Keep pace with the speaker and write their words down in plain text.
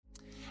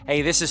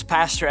Hey, this is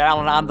Pastor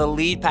Allen. I'm the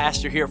lead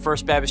pastor here at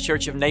First Baptist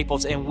Church of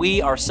Naples, and we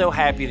are so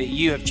happy that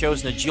you have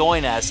chosen to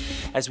join us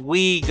as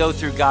we go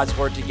through God's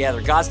Word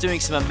together. God's doing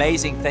some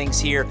amazing things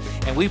here,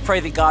 and we pray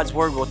that God's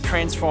Word will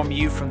transform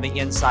you from the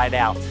inside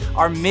out.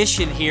 Our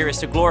mission here is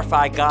to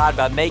glorify God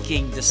by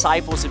making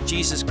disciples of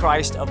Jesus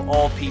Christ of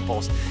all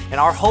peoples. And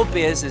our hope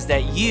is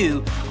that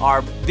you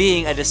are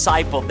being a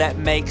disciple that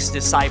makes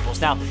disciples.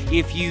 Now,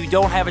 if you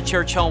don't have a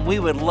church home, we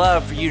would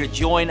love for you to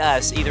join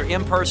us either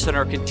in person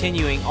or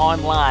continuing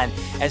online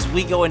as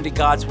we go into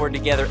God's Word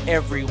together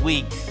every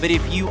week. But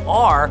if you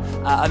are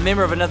a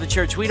member of another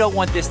church, we don't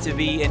want this to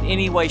be in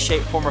any way,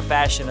 shape, form, or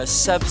fashion a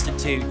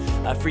substitute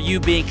for you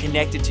being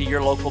connected to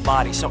your local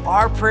body. So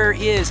our prayer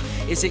is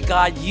that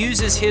God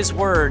uses His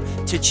Word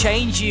to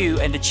change you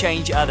and to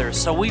change others.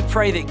 So we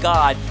pray that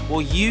God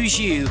will use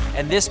you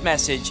and this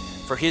message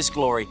for His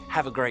glory.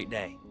 Have a great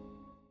day.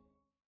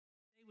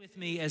 Stay with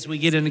me as we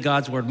get into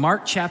God's Word.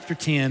 Mark chapter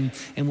 10,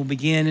 and we'll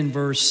begin in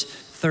verse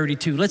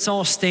 32. Let's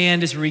all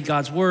stand as we read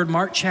God's Word.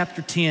 Mark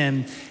chapter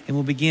 10, and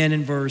we'll begin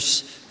in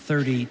verse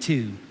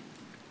 32.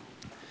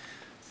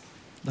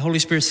 The Holy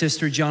Spirit says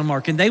through John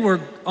Mark, and they were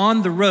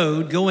on the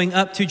road going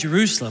up to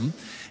Jerusalem,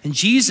 and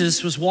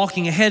Jesus was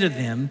walking ahead of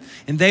them,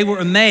 and they were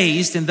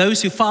amazed, and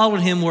those who followed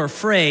him were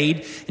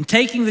afraid. And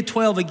taking the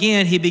 12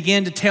 again, he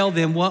began to tell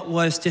them what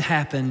was to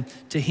happen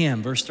to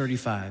him. Verse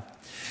 35.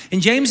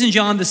 And James and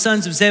John, the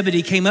sons of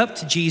Zebedee, came up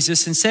to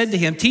Jesus and said to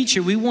him,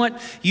 "Teacher, we want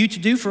you to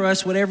do for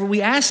us whatever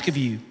we ask of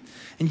you."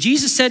 And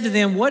Jesus said to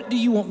them, "What do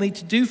you want me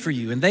to do for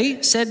you?" And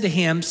they said to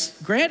him,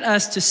 "Grant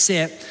us to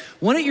sit,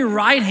 one at your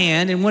right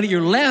hand and one at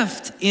your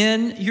left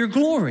in your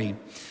glory."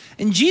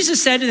 And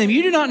Jesus said to them,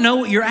 "You do not know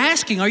what you're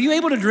asking. Are you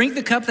able to drink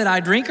the cup that I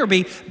drink, or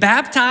be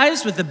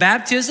baptized with the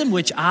baptism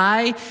which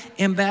I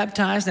am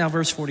baptized?" Now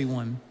verse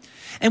 41.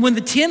 And when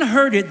the 10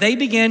 heard it, they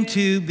began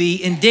to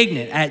be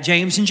indignant at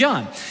James and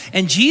John.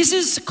 And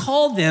Jesus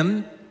called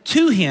them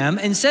to him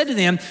and said to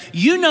them,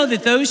 "You know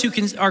that those who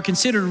are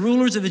considered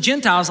rulers of the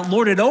Gentiles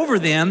lord it over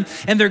them,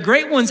 and their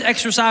great ones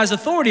exercise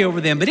authority over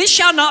them. But it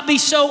shall not be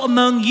so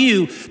among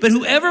you. But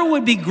whoever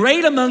would be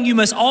great among you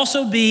must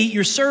also be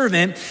your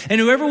servant, and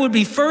whoever would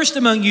be first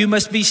among you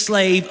must be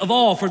slave of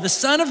all. For the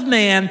Son of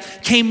Man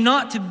came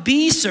not to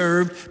be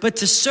served, but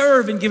to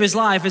serve and give his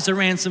life as a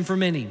ransom for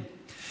many."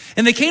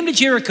 And they came to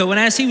Jericho, and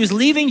as he was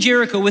leaving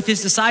Jericho with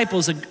his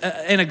disciples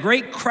and a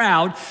great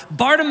crowd,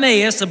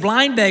 Bartimaeus, a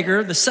blind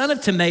beggar, the son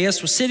of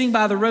Timaeus, was sitting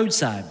by the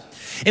roadside.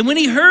 And when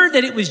he heard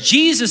that it was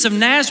Jesus of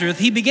Nazareth,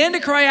 he began to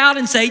cry out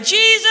and say,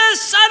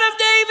 "Jesus, Son of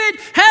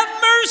David, have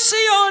mercy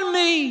on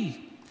me."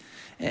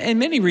 And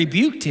many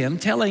rebuked him,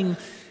 telling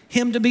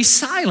him to be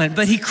silent.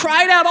 But he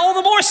cried out all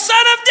the more,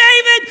 "Son of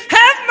David,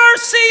 have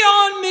mercy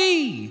on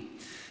me."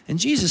 And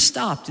Jesus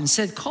stopped and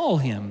said, "Call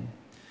him."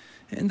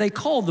 And they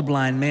called the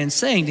blind man,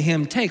 saying to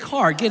him, "Take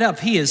heart, get up,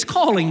 he is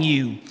calling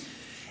you."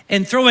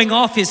 And throwing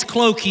off his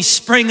cloak, he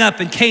sprang up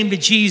and came to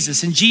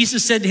Jesus. And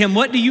Jesus said to him,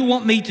 "What do you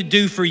want me to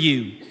do for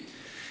you?"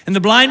 And the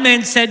blind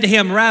man said to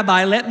him,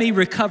 "Rabbi, let me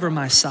recover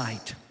my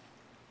sight."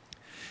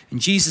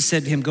 And Jesus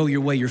said to him, "Go your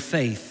way, your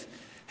faith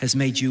has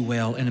made you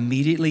well." And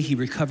immediately he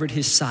recovered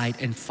his sight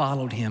and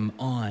followed him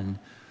on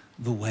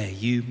the way.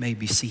 You may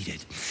be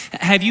seated.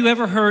 Have you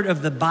ever heard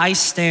of the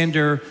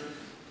bystander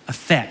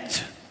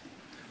effect?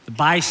 The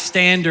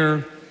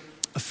bystander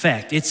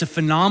effect. It's a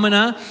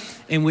phenomena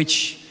in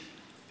which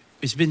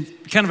it's been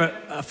kind of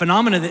a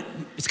phenomena that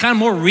it's kind of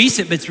more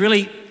recent, but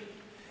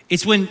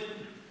it's when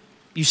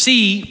you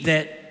see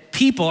that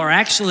people are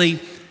actually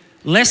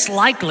less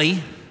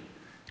likely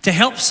to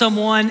help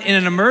someone in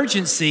an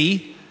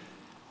emergency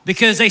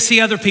because they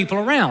see other people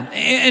around.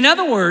 In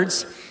other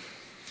words,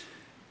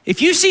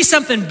 if you see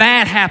something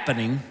bad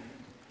happening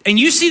and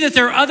you see that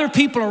there are other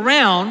people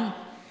around,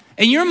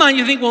 in your mind,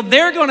 you think, well,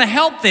 they're going to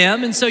help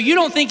them. And so you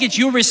don't think it's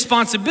your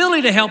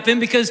responsibility to help them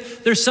because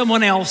there's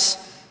someone else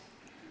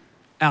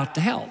out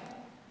to help.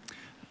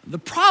 The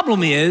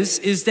problem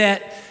is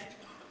that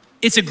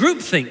it's a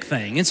groupthink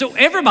thing. And so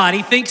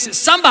everybody thinks that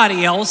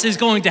somebody else is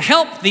going to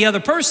help the other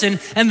person.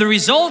 And the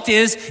result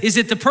is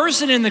that the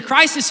person in the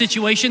crisis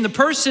situation, the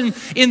person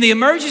in the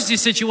emergency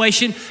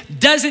situation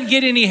doesn't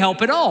get any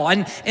help at all.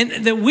 And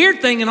the weird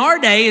thing in our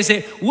day is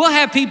that we'll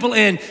have people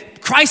in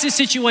crisis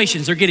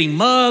situations. They're getting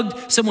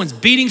mugged, someone's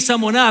beating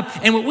someone up,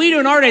 and what we do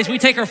in our days, we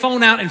take our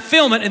phone out and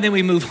film it, and then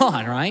we move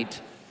on, right?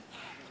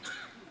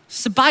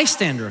 It's the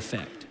bystander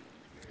effect.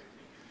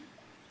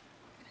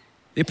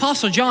 The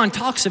Apostle John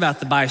talks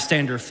about the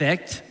bystander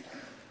effect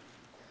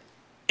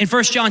in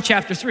 1 John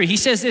chapter 3. He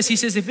says this, he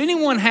says, "If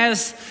anyone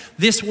has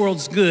this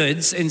world's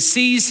goods and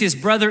sees his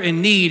brother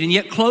in need and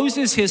yet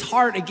closes his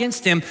heart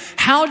against him,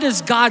 how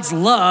does God's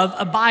love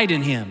abide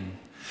in him?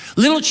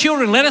 Little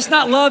children, let us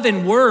not love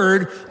in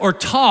word or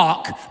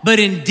talk, but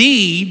in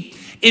deed,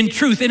 in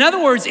truth." In other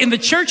words, in the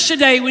church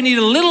today, we need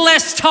a little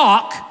less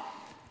talk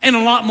and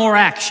a lot more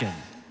action.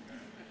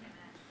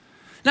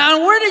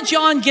 Now, where did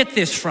John get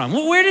this from?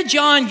 Where did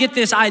John get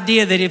this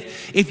idea that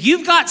if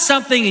you've got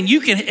something and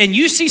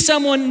you see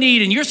someone in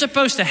need and you're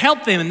supposed to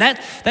help them, and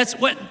that's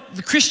what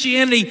the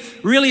Christianity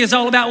really is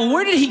all about? Well,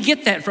 where did he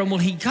get that from? Well,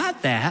 he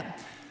got that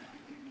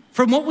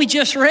from what we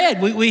just read.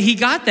 He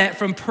got that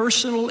from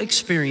personal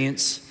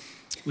experience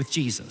with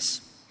Jesus.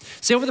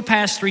 See, over the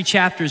past 3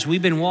 chapters,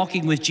 we've been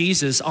walking with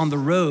Jesus on the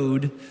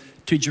road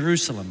to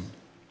Jerusalem.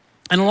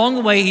 And along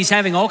the way, he's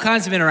having all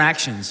kinds of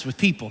interactions with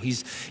people.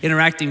 He's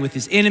interacting with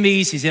his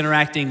enemies. He's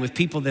interacting with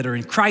people that are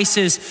in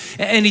crisis.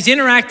 And he's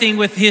interacting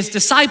with his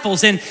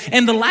disciples. And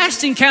the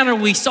last encounter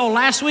we saw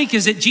last week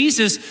is that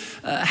Jesus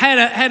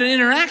had an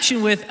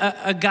interaction with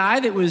a guy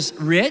that was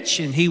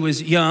rich, and he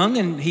was young,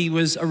 and he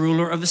was a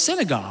ruler of the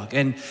synagogue.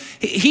 And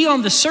he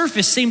on the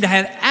surface seemed to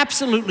have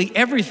absolutely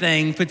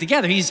everything put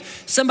together. He's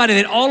somebody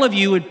that all of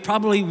you would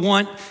probably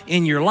want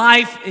in your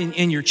life,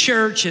 in your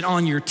church, and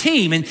on your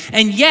team.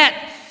 And yet,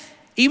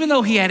 even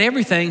though he had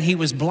everything, he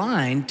was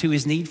blind to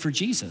his need for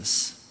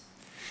Jesus.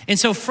 And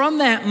so from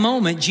that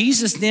moment,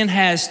 Jesus then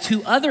has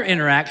 2 other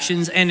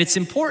interactions, and it's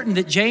important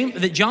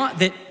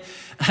that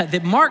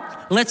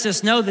Mark lets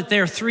us know that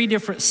there are 3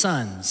 different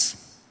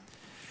sons.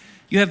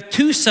 You have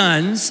 2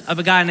 sons of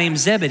a guy named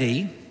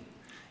Zebedee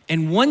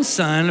and 1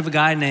 son of a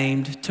guy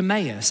named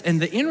Timaeus.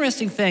 And the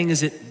interesting thing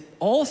is that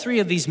all 3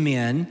 of these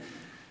men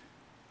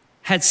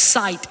had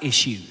sight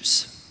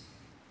issues.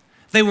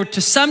 They were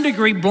to some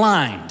degree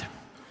blind.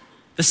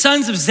 The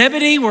sons of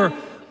Zebedee were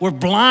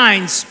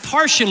blind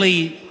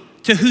partially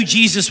to who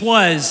Jesus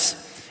was,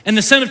 and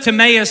the son of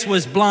Timaeus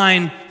was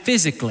blind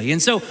physically.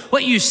 And so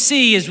what you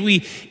see as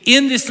we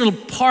in this little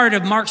part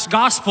of Mark's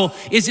gospel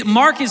is that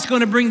Mark is going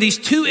to bring these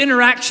 2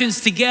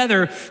 interactions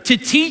together to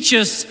teach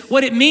us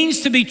what it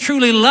means to be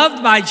truly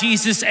loved by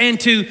Jesus and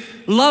to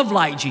love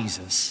like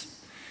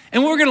Jesus.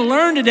 And what we're going to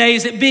learn today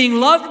is that being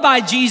loved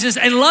by Jesus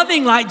and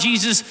loving like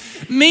Jesus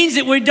means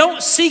that we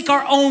don't seek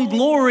our own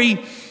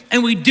glory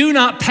and we do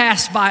not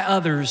pass by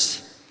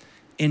others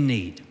in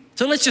need.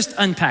 So let's just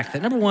unpack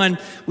that. Number 1,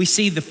 we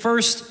see the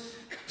first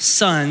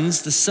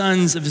sons, the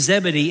sons of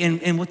Zebedee,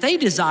 and what they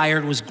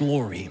desired was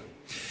glory.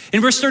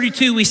 In verse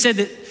 32, we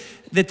said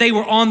that they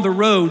were on the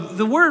road.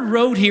 The word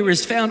road here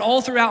is found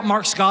all throughout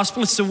Mark's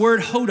gospel. It's the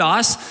word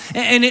hodos,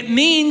 and it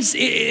means,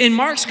 in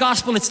Mark's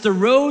gospel, it's the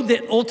road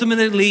that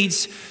ultimately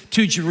leads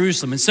to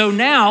Jerusalem. And so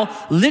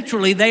now,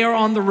 literally, they are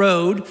on the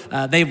road.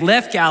 They've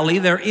left Galilee.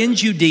 They're in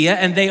Judea,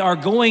 and they are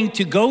going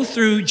to go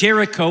through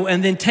Jericho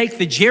and then take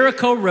the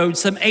Jericho road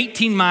some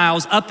 18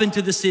 miles up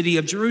into the city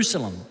of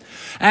Jerusalem.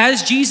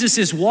 As Jesus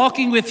is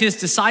walking with his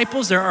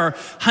disciples, there are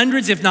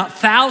hundreds, if not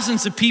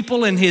thousands of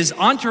people in his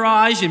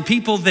entourage and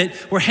people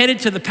that were headed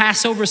to the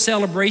Passover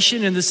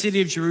celebration in the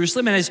city of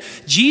Jerusalem. And as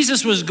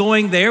Jesus was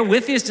going there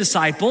with his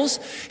disciples,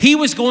 he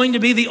was going to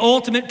be the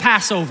ultimate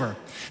Passover.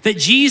 That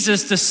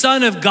Jesus, the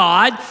Son of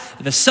God,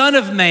 the Son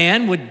of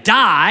Man, would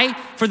die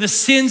for the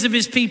sins of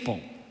his people.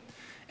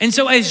 And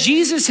so as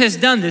Jesus has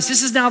done this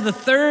is now the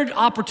 3rd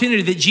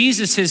opportunity that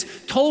Jesus has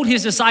told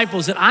his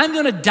disciples that I'm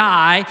going to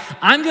die,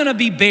 I'm going to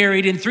be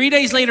buried, and 3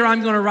 days later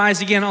I'm going to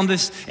rise again. On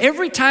this,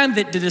 every time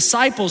that the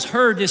disciples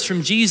heard this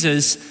from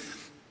Jesus,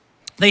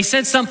 they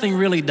said something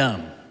really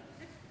dumb.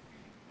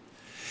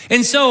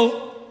 And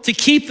so to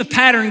keep the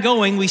pattern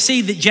going, we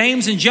see that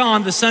James and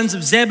John, the sons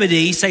of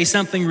Zebedee, say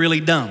something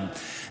really dumb.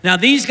 Now,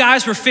 these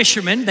guys were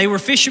fishermen. They were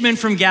fishermen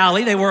from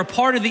Galilee. They were a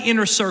part of the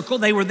inner circle.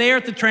 They were there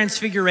at the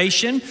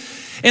Transfiguration.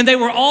 And they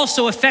were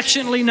also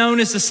affectionately known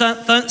as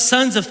the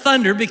sons of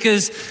thunder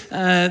because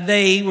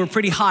they were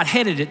pretty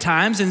hot-headed at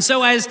times. And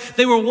so as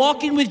they were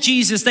walking with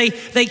Jesus,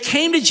 they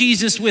came to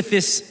Jesus with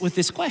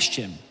this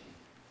question.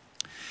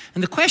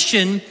 And the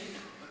question,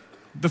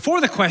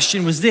 before the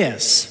question was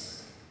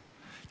this: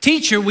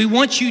 Teacher, we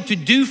want you to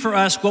do for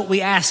us what we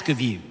ask of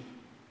you.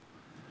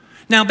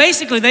 Now,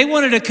 basically, they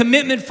wanted a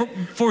commitment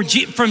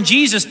from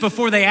Jesus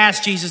before they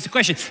asked Jesus the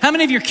question. How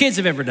many of your kids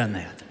have ever done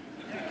that?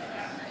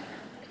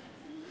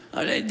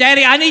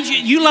 Daddy, I need you.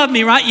 You love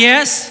me, right?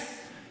 Yes.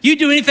 You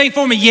do anything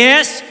for me?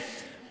 Yes.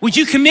 Would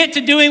you commit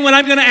to doing what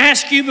I'm going to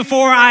ask you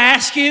before I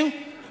ask you?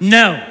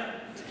 No.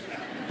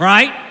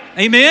 Right?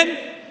 Amen?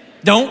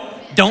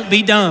 Don't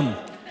be dumb,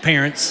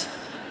 parents.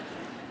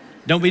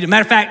 Don't be dumb.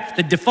 Matter of fact,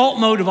 the default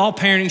mode of all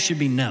parenting should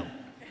be no.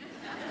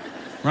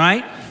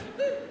 Right?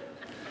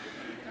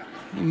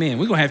 Amen.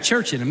 We're going to have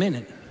church in a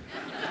minute.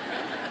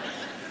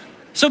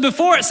 So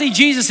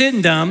Jesus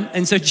isn't dumb.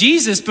 And so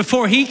Jesus,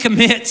 before he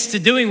commits to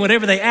doing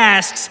whatever they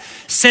ask,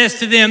 says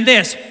to them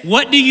this: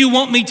 what do you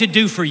want me to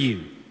do for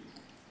you?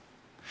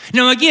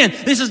 Now, again,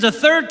 this is the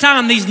 3rd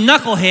time these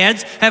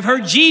knuckleheads have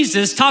heard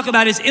Jesus talk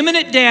about his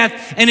imminent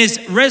death and his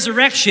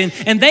resurrection.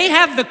 And they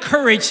have the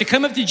courage to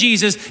come up to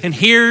Jesus. And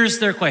here's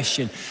their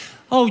question.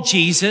 Oh,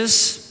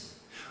 Jesus,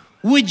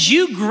 would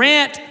you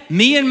grant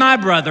me and my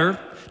brother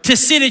to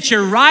sit at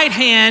your right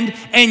hand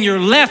and your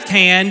left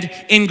hand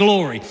in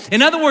glory?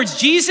 In other words,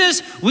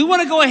 Jesus, we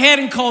want to go ahead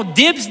and call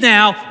dibs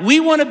now. We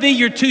want to be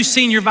your 2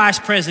 senior vice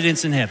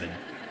presidents in heaven.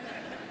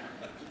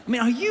 I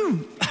mean, are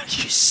you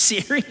you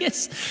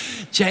serious?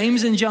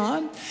 James and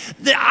John?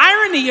 The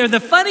irony or the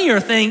funnier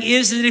thing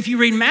is that if you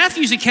read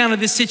Matthew's account of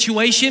this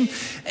situation,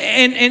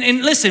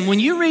 and listen, when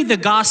you read the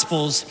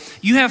Gospels,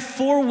 you have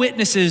 4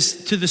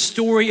 witnesses to the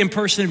story and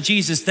person of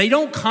Jesus. They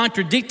don't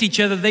contradict each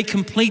other, they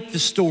complete the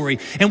story.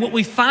 And what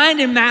we find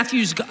in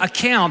Matthew's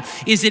account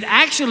is that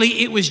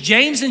actually it was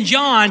James and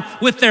John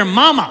with their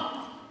mama.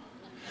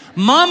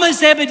 Mama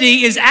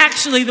Zebedee is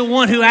actually the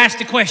one who asked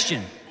the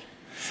question.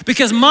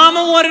 Because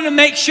mama wanted to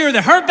make sure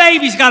that her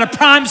baby's got a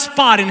prime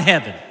spot in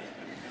heaven.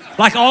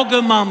 Like all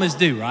good mamas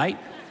do, right?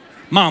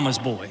 Mama's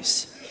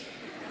boys.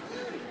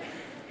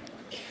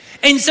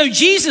 And so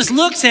Jesus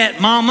looks at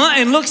mama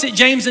and looks at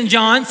James and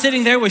John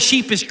sitting there with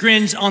sheepish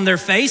grins on their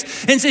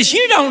face and says,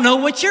 you don't know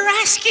what you're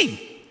asking.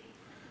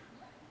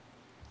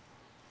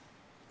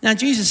 Now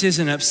Jesus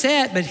isn't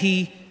upset, but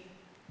he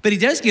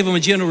does give them a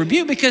gentle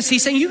rebuke because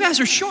he's saying, you guys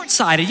are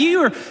short-sighted.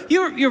 You're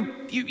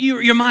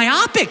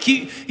myopic.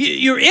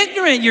 You're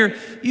ignorant.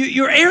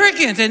 You're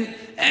arrogant,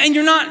 and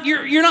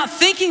you're not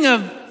thinking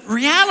of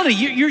reality.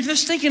 You're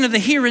just thinking of the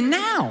here and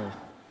now.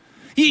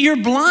 You're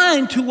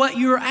blind to what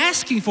you're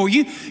asking for.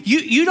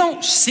 You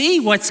don't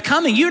see what's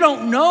coming. You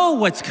don't know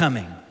what's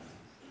coming.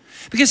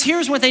 Because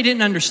here's what they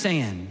didn't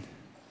understand.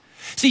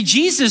 See,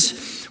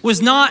 Jesus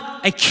was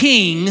not a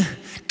king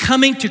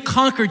coming to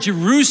conquer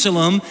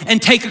Jerusalem and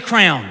take a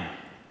crown.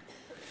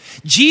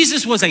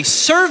 Jesus was a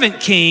servant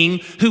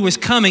king who was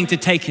coming to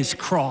take his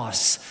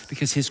cross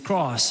because his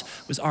cross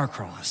was our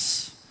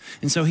cross.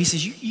 And so he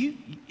says, you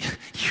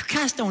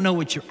guys don't know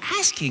what you're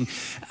asking.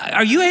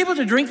 Are you able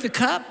to drink the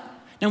cup?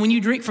 Now, when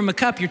you drink from a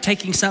cup, you're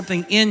taking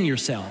something in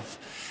yourself.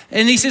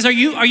 And he says, are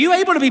you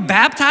able to be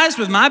baptized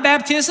with my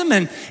baptism?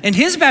 And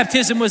his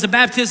baptism was a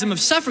baptism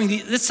of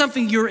suffering. That's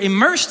something you're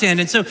immersed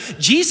in. And so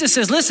Jesus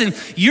says, listen,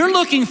 you're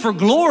looking for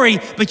glory,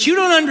 but you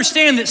don't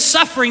understand that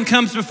suffering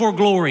comes before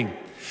glory.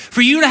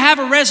 For you to have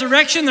a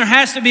resurrection, there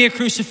has to be a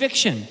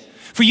crucifixion.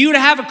 For you to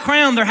have a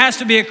crown, there has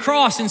to be a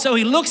cross. And so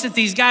he looks at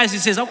these guys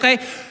and says,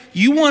 okay,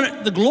 you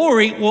want the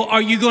glory, well,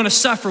 are you going to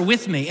suffer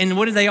with me? And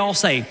what did they all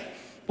say?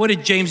 What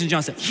did James and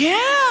John say?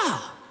 Yeah,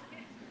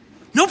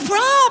 no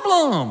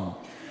problem.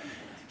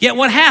 Yet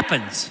what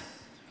happens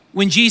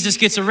when Jesus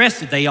gets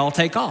arrested? They all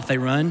take off. They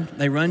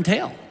run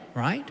tail,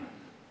 right?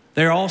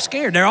 They're all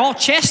scared. They're all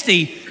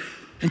chesty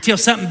until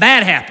something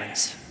bad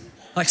happens.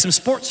 Like some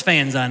sports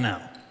fans I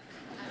know.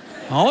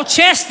 All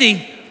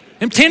chesty.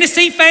 Them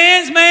Tennessee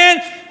fans, man,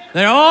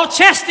 they're all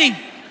chesty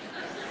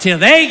till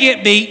they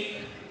get beat.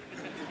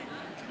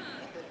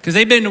 Because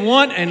they've been to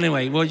one.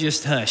 Anyway, we'll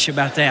just hush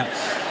about that.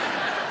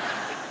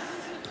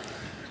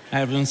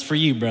 That one's for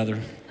you,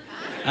 brother.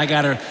 I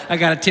got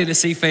a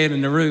Tennessee fan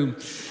in the room.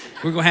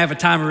 We're going to have a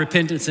time of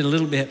repentance in a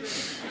little bit.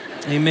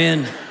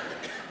 Amen.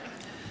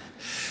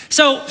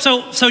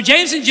 So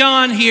James and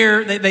John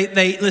here,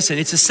 they listen,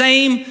 it's the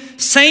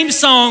same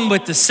song,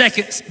 but the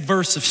second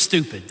verse of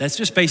stupid. That's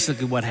just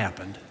basically what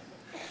happened.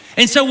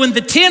 And so when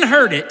the 10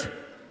 heard it,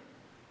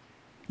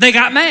 they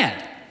got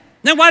mad.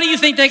 Now, why do you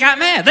think they got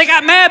mad? They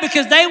got mad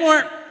because they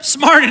weren't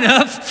smart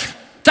enough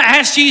to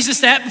ask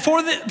Jesus that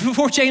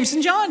before James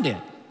and John did.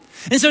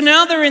 And so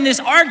now they're in this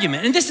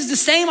argument. And this is the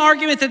same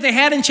argument that they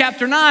had in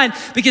chapter 9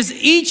 because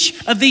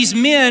each of these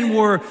men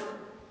were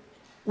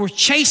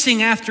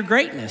chasing after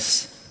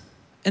greatness.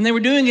 And they were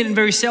doing it in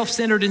very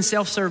self-centered and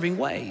self-serving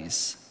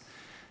ways.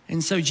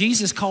 And so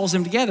Jesus calls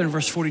them together in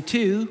verse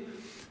 42.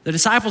 The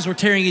disciples were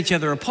tearing each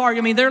other apart.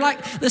 I mean, they're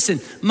like,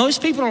 listen,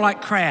 most people are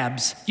like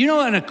crabs. You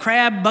know, in a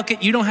crab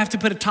bucket, you don't have to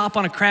put a top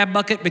on a crab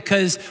bucket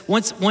because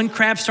once one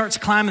crab starts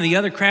climbing, the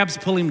other crabs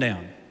pull him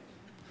down.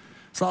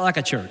 It's a lot like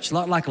a church, a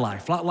lot like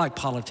life, a lot like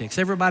politics.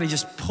 Everybody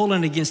just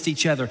pulling against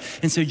each other.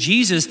 And so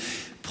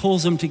Jesus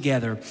pulls them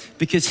together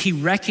because he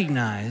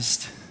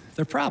recognized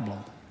their problem.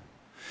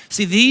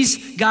 See,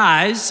 these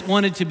guys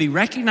wanted to be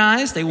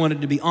recognized. They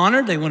wanted to be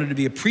honored. They wanted to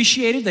be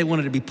appreciated. They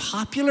wanted to be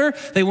popular.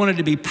 They wanted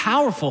to be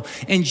powerful.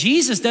 And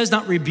Jesus does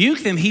not rebuke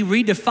them. He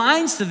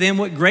redefines to them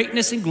what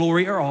greatness and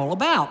glory are all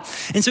about.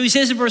 And so he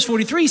says in verse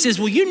 43, he says,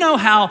 well, you know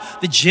how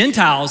the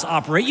Gentiles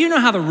operate. You know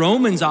how the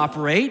Romans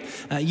operate.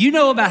 You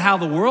know about how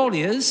the world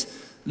is.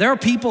 There are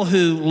people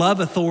who love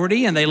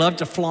authority and they love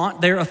to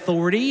flaunt their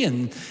authority.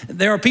 And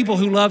there are people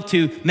who love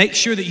to make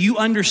sure that you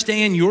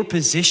understand your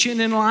position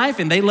in life.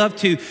 And they love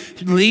to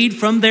lead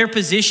from their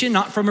position,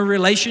 not from a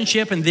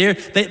relationship. And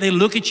they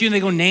look at you and they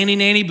go, nanny,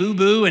 nanny, boo,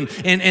 boo,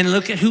 and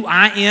look at who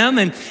I am.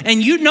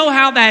 And you know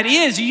how that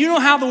is. You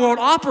know how the world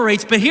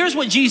operates. But here's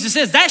what Jesus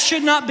says. That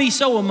should not be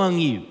so among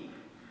you.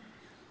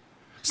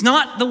 It's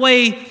not the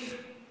way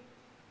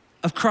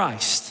of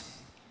Christ.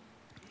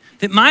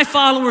 That my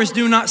followers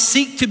do not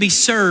seek to be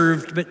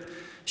served, but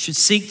should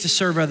seek to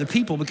serve other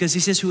people, because he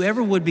says,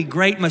 whoever would be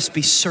great must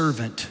be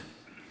servant.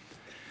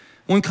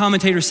 One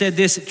commentator said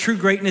this, that true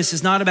greatness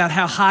is not about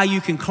how high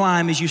you can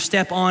climb as you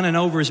step on and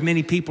over as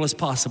many people as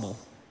possible.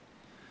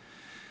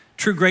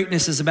 True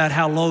greatness is about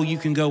how low you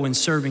can go in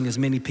serving as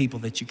many people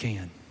that you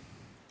can.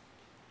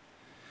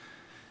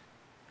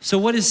 So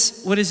what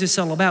is this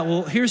all about?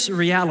 Well, here's the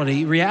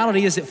reality.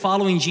 Reality is that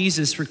following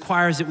Jesus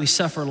requires that we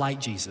suffer like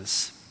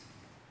Jesus.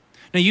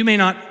 Now, you may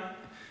not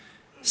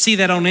see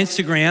that on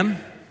Instagram.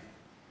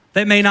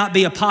 That may not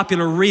be a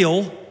popular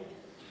reel.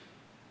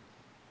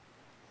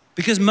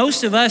 Because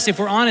most of us, if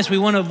we're honest, we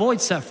want to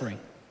avoid suffering.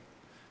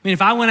 I mean,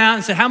 if I went out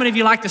and said, how many of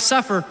you like to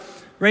suffer?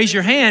 Raise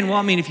your hand. Well,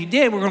 I mean, if you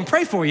did, we're going to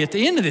pray for you at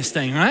the end of this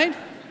thing, right?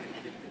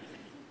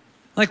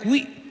 Like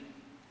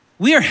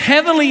we are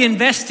heavily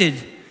invested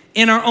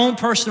in our own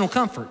personal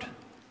comfort. I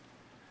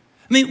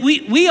mean,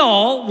 we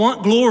all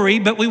want glory,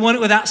 but we want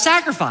it without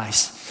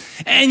sacrifice.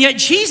 And yet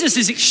Jesus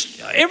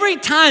is, every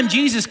time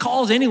Jesus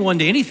calls anyone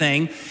to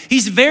anything,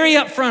 he's very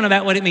upfront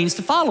about what it means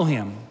to follow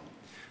him.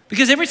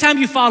 Because every time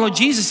you follow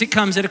Jesus, it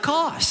comes at a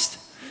cost.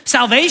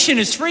 Salvation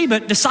is free,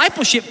 but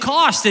discipleship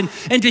costs.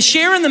 And to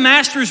share in the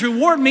master's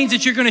reward means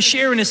that you're going to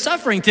share in his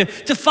suffering.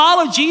 To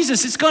follow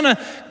Jesus, it's going to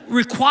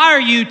require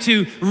you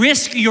to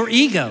risk your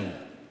ego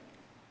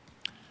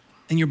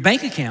and your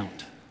bank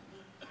account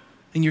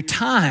and your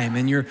time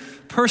and your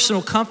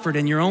personal comfort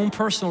and your own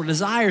personal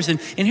desires. And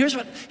here's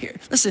what,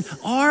 listen,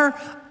 our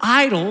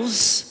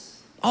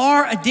idols,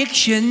 our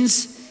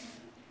addictions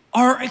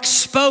are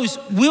exposed,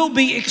 will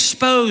be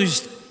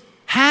exposed,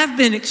 have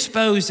been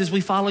exposed as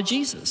we follow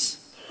Jesus.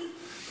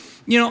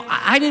 You know,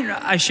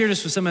 I shared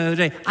this with someone the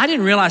other day. I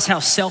didn't realize how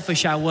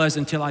selfish I was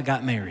until I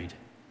got married.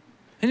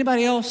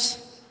 Anybody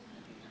else?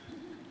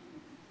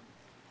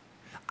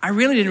 I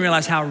really didn't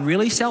realize how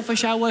really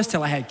selfish I was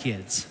till I had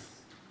kids.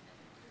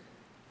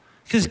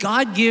 Because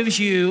God gives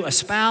you a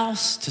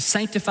spouse to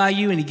sanctify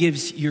you, and he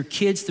gives your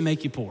kids to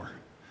make you poor.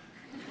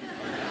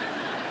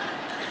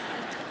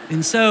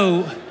 And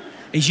so,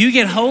 as you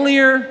get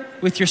holier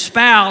with your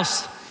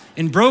spouse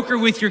and broker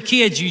with your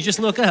kids, you just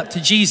look up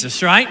to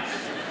Jesus, right?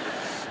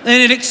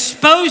 And it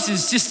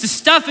exposes just the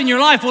stuff in your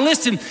life. Well,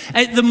 listen,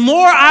 the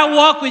more I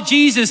walk with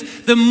Jesus,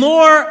 the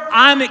more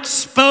I'm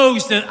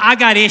exposed that I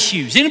got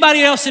issues.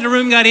 Anybody else in the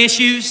room got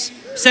issues?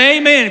 Say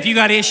amen if you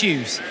got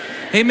issues.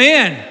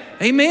 Amen.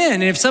 Amen.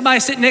 And if somebody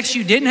sitting next to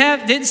you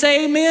didn't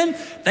say amen,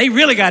 they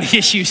really got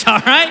issues, all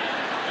right?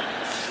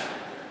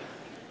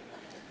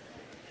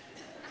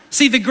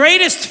 See, the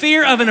greatest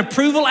fear of an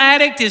approval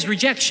addict is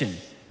rejection.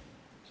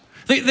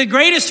 The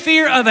greatest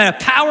fear of a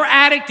power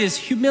addict is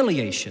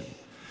humiliation.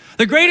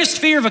 The greatest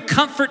fear of a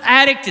comfort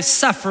addict is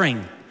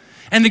suffering.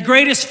 And the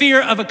greatest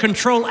fear of a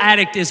control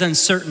addict is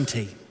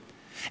uncertainty.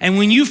 And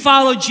when you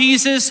follow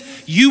Jesus,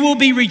 you will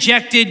be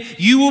rejected,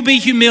 you will be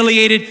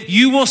humiliated,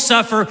 you will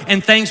suffer,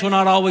 and things will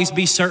not always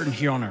be certain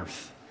here on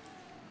earth.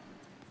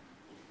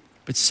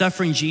 But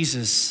suffering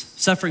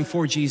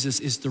for Jesus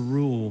is the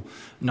rule,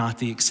 not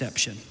the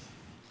exception.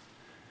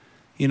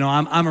 You know,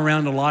 I'm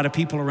around a lot of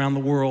people around the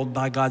world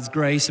by God's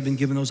grace. I've been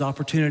given those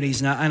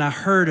opportunities. And I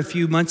heard a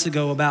few months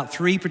ago about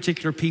 3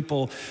 particular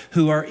people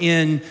who are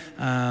in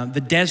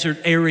the desert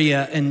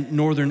area in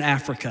northern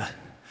Africa.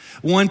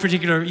 One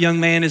particular young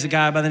man is a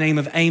guy by the name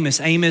of Amos.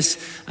 Amos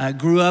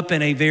grew up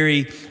in a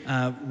very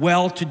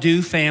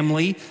well-to-do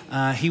family.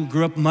 He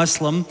grew up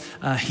Muslim.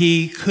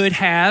 He could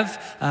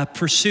have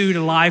pursued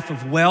a life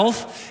of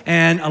wealth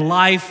and a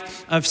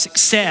life of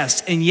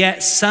success. And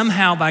yet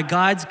somehow by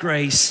God's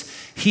grace,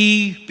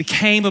 he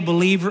became a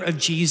believer of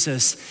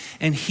Jesus.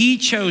 And he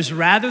chose,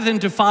 rather than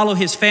to follow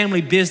his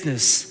family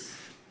business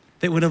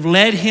that would have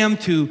led him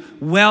to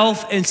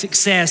wealth and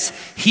success,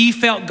 he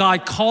felt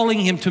God calling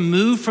him to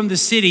move from the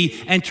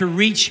city and to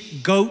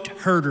reach goat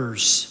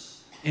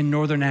herders in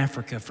northern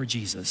Africa for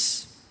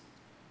Jesus.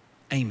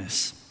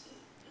 Amos.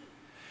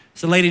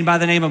 It's a lady by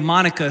the name of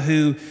Monica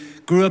who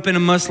grew up in a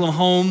Muslim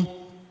home,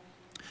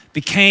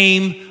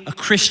 became a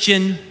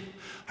Christian.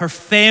 Her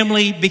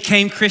family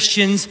became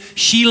Christians.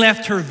 She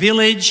left her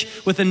village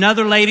with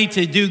another lady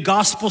to do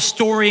gospel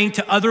storying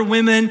to other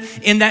women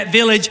in that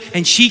village.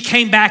 And she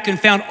came back and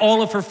found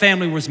all of her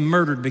family was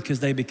murdered because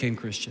they became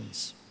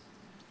Christians.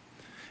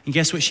 And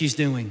guess what she's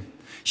doing?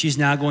 She's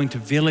now going to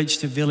village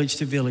to village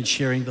to village,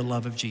 sharing the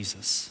love of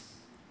Jesus.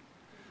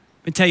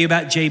 Let me tell you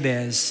about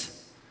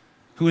Jabez,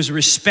 who was a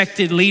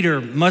respected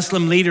leader,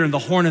 Muslim leader in the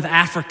Horn of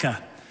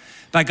Africa.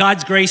 By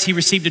God's grace, he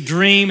received a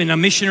dream, and a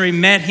missionary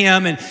met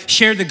him and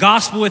shared the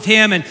gospel with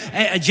him. And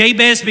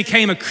Jabez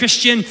became a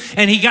Christian,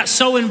 and he got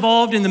so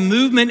involved in the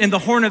movement in the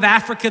Horn of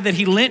Africa that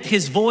he lent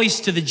his voice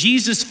to the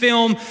Jesus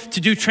film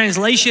to do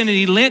translation, and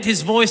he lent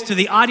his voice to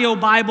the audio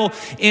Bible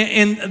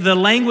in the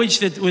language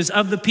that was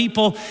of the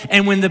people.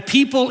 And when the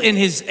people in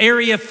his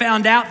area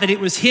found out that it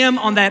was him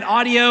on that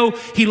audio,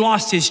 he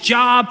lost his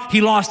job,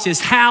 he lost his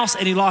house,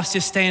 and he lost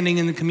his standing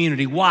in the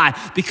community. Why?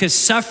 Because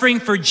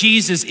suffering for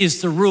Jesus is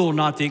the rule,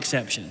 not the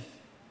exception.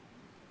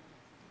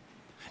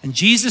 And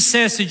Jesus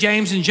says to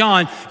James and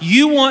John,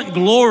 you want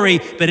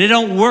glory, but it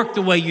don't work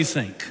the way you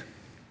think.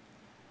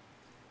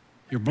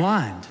 You're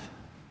blind.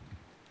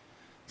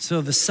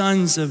 So the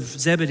sons of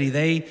Zebedee,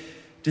 they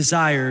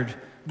desired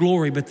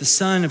glory, but the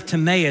son of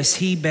Timaeus,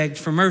 he begged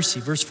for mercy.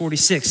 Verse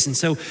 46. And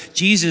so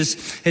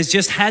Jesus has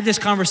just had this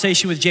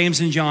conversation with James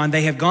and John.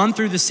 They have gone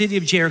through the city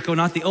of Jericho,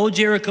 not the old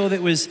Jericho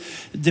that was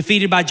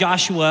defeated by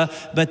Joshua,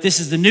 but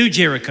this is the new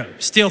Jericho.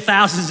 Still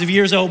thousands of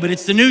years old, but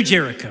it's the new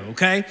Jericho,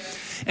 okay?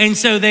 And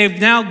so they've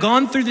now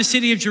gone through the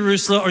city of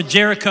Jerusalem, or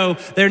Jericho.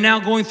 They're now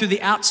going through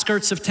the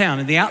outskirts of town.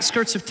 And the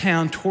outskirts of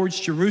town towards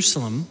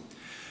Jerusalem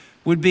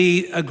would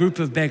be a group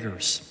of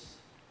beggars.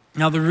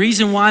 Now, the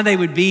reason why they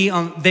would be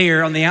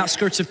there on the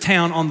outskirts of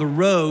town on the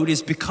road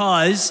is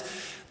because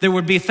there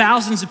would be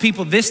thousands of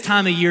people this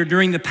time of year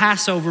during the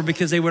Passover,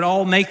 because they would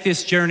all make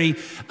this journey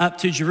up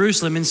to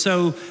Jerusalem. And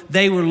so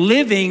they were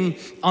living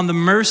on the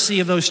mercy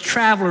of those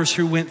travelers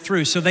who went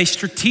through. So they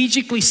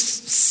strategically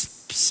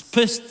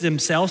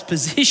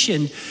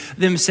positioned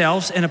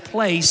themselves in a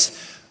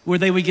place where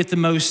they would get the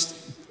most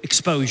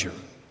exposure.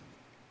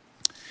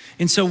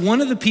 And so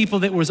one of the people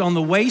that was on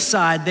the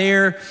wayside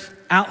there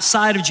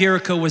outside of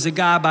Jericho was a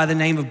guy by the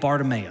name of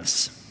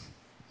Bartimaeus.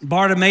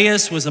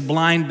 Bartimaeus was a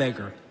blind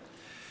beggar.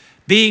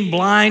 Being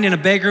blind and a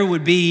beggar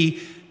would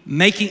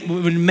make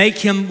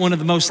him one of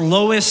the most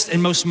lowest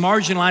and most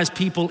marginalized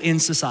people in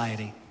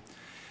society.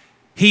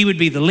 He would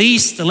be the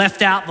least, the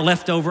left out, the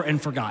leftover,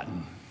 and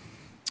forgotten.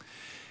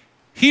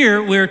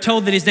 Here, we're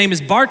told that his name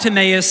is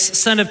Bartimaeus,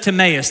 son of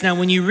Timaeus. Now,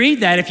 when you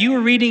read that, if you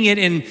were reading it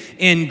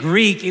in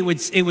Greek, it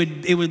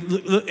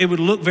would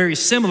look very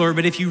similar.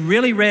 But if you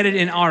really read it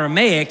in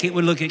Aramaic, it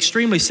would look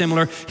extremely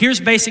similar. Here's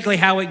basically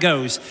how it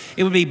goes.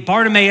 It would be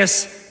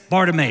Bartimaeus,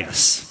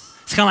 Bartimaeus.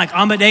 It's kind of like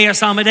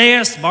Amadeus,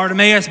 Amadeus,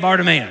 Bartimaeus,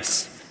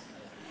 Bartimaeus.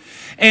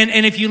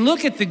 And if you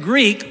look at the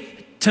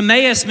Greek,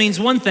 Timaeus means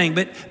one thing,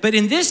 but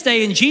in this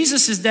day, in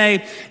Jesus'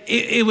 day,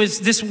 it was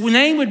this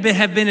name would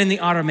have been in the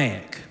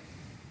Aramaic.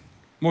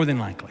 More than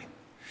likely.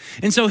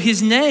 And so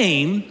his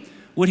name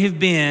would have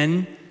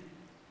been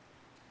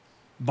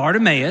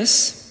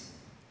Bartimaeus,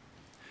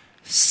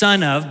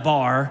 son of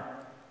Bar-Timai.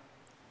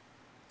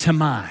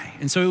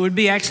 And so it would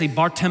be actually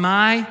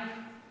Bartimai.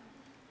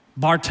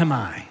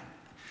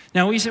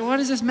 Now we say, what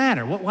does this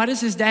matter? Why does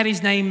his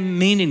daddy's name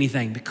mean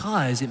anything?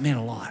 Because it meant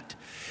a lot.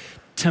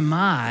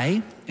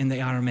 Timai in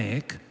the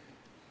Aramaic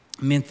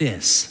meant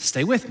this.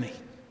 Stay with me.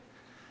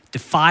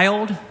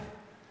 Defiled,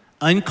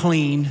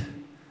 unclean,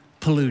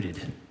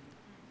 polluted.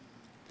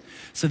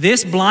 So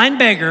this blind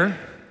beggar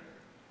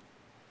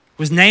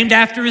was named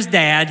after his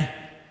dad,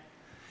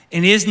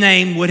 and his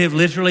name would have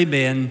literally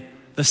been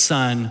the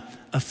son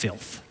of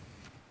filth.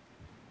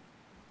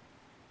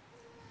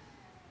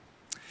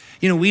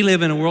 You know, we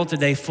live in a world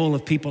today full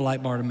of people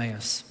like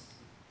Bartimaeus.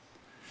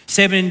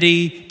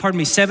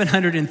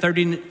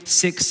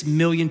 736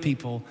 million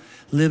people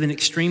live in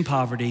extreme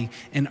poverty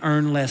and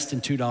earn less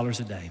than $2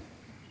 a day.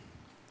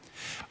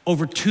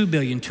 Over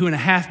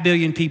 2.5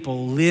 billion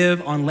people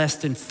live on less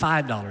than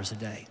 $5 a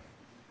day.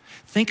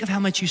 Think of how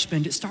much you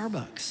spend at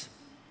Starbucks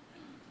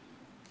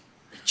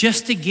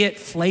just to get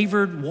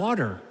flavored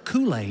water,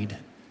 Kool-Aid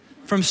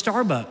from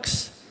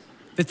Starbucks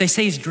that they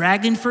say is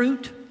dragon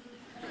fruit.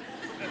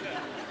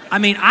 I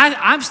mean,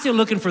 I'm still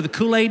looking for the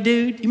Kool-Aid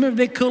dude. You remember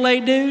the big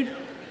Kool-Aid dude?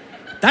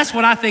 That's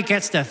what I think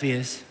that stuff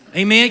is.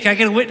 Amen. Can I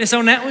get a witness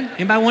on that one?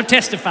 Anybody want to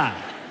testify?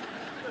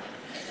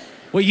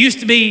 What used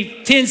to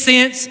be 10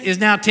 cents is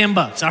now $10,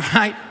 all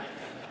right?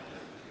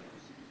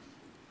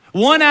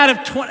 One out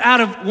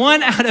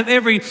of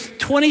every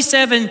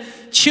 27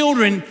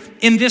 children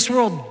in this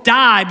world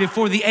die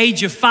before the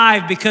age of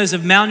 5 because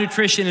of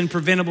malnutrition and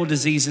preventable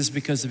diseases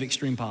because of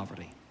extreme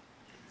poverty.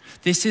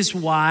 This is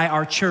why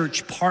our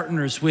church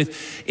partners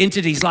with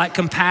entities like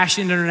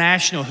Compassion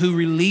International, who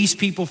release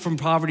people from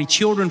poverty,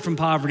 children from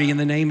poverty, in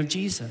the name of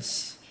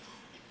Jesus.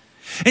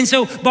 And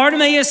so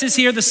Bartimaeus is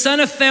here, the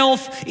son of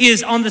filth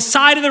is on the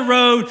side of the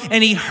road,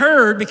 and he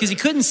heard, because he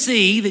couldn't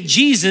see, that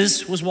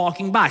Jesus was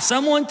walking by.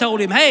 Someone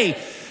told him,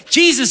 hey,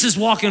 Jesus is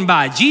walking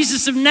by,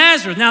 Jesus of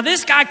Nazareth. Now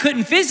this guy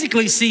couldn't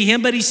physically see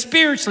him, but he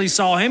spiritually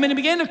saw him, and he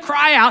began to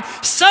cry out,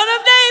 Son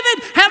of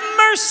David, have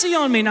mercy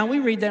on me. Now we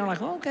read that and we're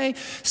like, okay.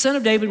 Son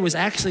of David was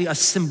actually a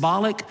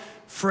symbolic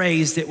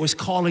phrase that was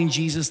calling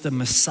Jesus the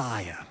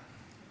Messiah,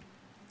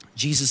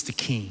 Jesus the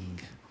King.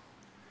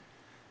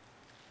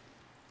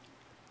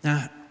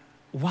 Now,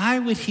 why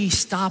would he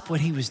stop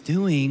what he was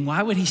doing?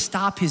 Why would he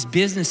stop his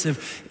business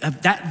of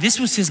that? This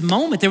was his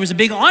moment. There was a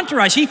big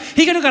entourage. He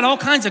could have got all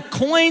kinds of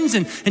coins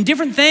and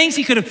different things.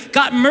 He could have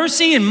got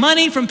mercy and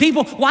money from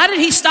people. Why did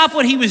he stop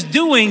what he was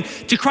doing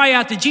to cry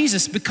out to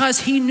Jesus? Because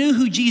he knew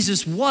who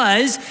Jesus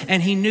was,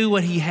 and he knew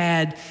what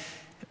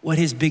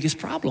his biggest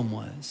problem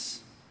was.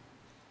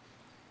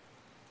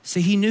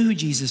 See, he knew who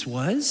Jesus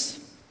was,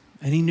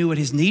 and he knew what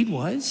his need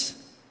was.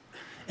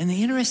 And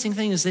the interesting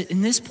thing is that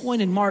in this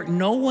point in Mark,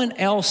 no one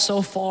else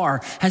so far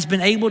has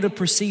been able to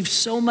perceive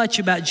so much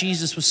about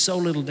Jesus with so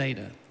little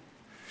data.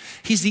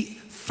 He's the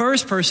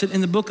first person in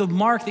the book of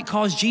Mark that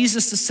calls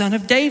Jesus the son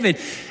of David.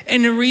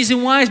 And the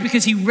reason why is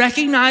because he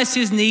recognized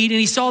his need, and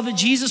he saw that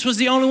Jesus was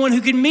the only one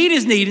who could meet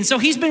his need. And so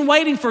he's been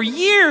waiting for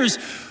years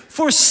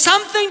for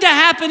something to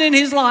happen in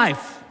his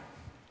life.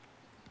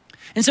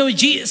 And so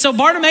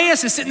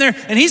Bartimaeus is sitting there,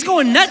 and he's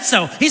going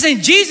nutso. He's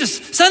saying, Jesus,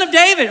 son of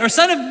David, or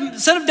son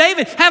of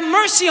David, have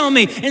mercy on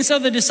me. And so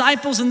the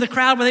disciples in the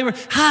crowd, where they were,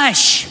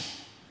 hush,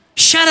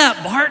 shut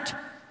up, Bart.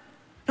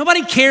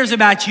 Nobody cares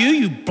about you,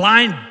 you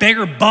blind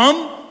beggar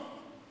bum.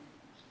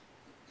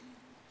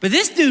 But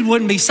this dude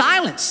wouldn't be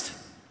silenced.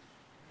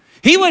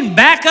 He wouldn't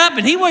back up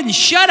and he wouldn't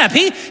shut up.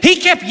 He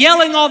kept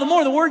yelling all the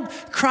more. The word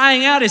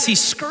crying out is he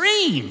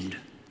screamed.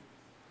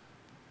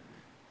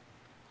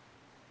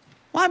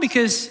 Why?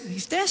 Because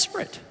he's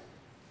desperate.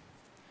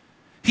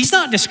 He's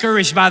not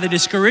discouraged by the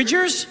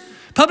discouragers.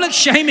 Public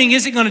shaming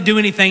isn't going to do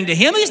anything to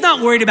him. He's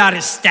not worried about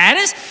his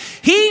status.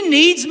 He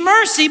needs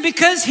mercy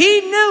because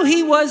he knew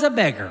he was a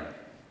beggar.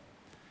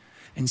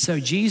 And so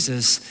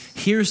Jesus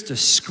hears the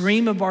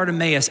scream of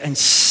Bartimaeus and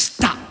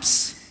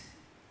stops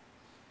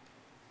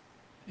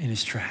in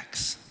his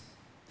tracks.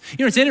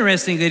 You know, it's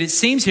interesting that it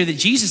seems here that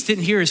Jesus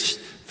didn't hear his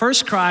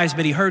first cries,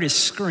 but he heard his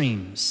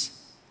screams.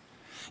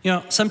 You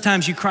know,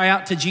 sometimes you cry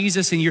out to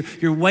Jesus and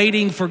you're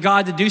waiting for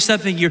God to do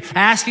something. You're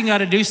asking God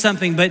to do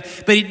something, but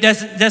it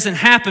doesn't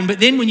happen. But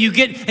then when you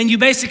get and you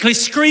basically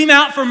scream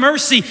out for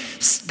mercy,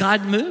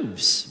 God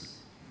moves.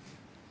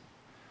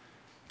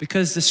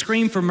 Because the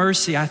scream for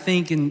mercy, I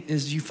think, and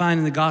as you find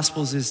in the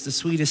Gospels, is the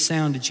sweetest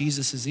sound to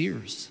Jesus'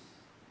 ears.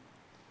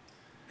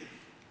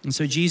 And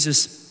so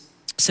Jesus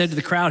said to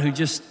the crowd who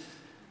just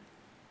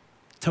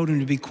told him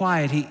to be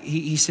quiet,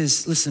 he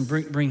says, listen,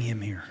 bring him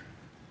here.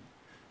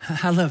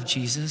 I love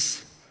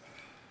Jesus.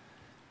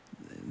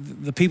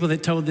 The people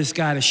that told this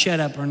guy to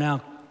shut up are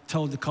now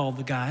told to call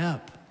the guy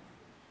up.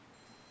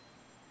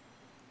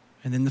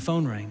 And then the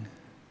phone rang.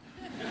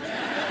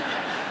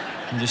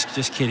 I'm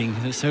just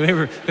kidding. So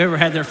whoever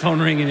had their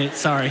phone ringing,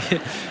 sorry.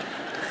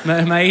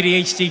 My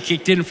ADHD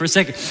kicked in for a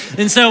second.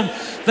 And so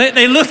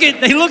they look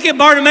at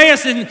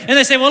Bartimaeus and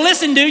they say, well,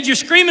 listen, dude, your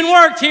screaming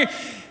worked here.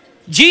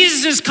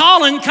 Jesus is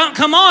calling,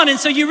 come on. And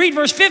so you read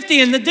verse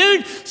 50 and the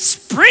dude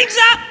springs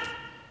up.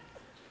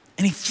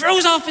 And he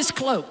throws off his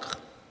cloak.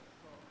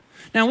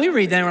 Now we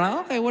read that and we're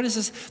like, okay, what is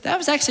this? That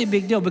was actually a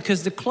big deal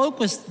because the cloak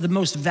was the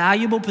most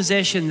valuable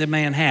possession the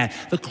man had.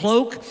 The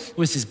cloak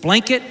was his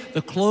blanket.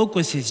 The cloak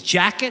was his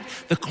jacket.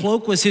 The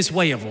cloak was his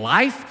way of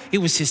life. It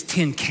was his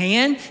tin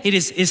can. It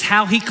is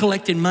how he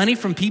collected money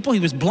from people. He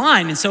was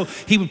blind. And so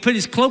he would put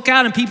his cloak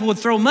out and people would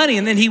throw money.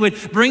 And then he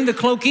would bring the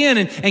cloak in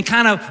and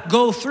kind of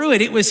go through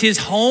it. It was his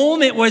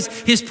home. It was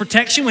his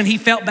protection when he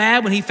felt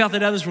bad, when he felt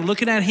that others were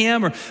looking at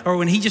him or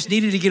when he just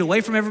needed to get away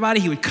from everybody.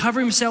 He would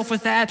cover himself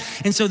with that.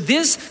 And so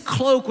this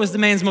cloak was the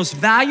man's most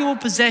valuable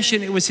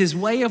possession. It was his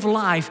way of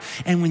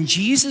life. And when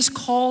Jesus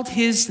called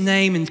his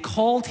name and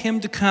called him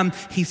to come,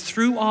 he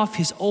threw off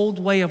his old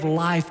way of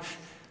life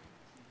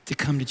to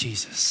come to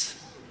Jesus.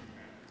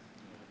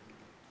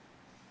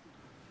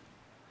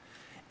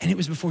 And it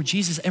was before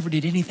Jesus ever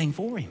did anything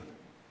for him.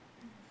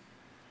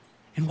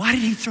 And why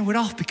did he throw it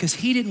off? Because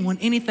he didn't want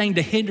anything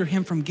to hinder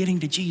him from getting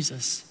to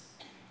Jesus.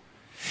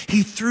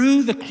 He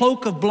threw the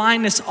cloak of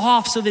blindness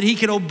off so that he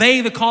could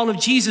obey the call of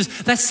Jesus.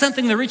 That's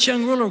something the rich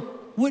young ruler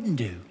wouldn't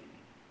do.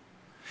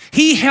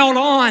 He held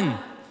on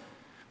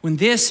when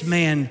this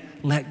man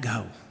let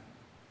go.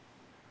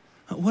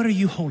 What are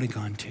you holding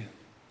on to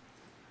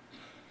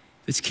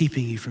that's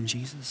keeping you from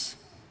Jesus?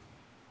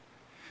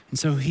 And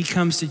so he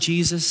comes to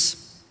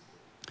Jesus.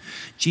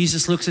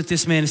 Jesus looks at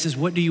this man and says,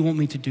 what do you want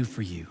me to do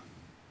for you?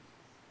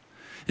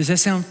 Does that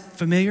sound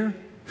familiar?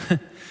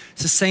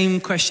 It's the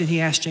same question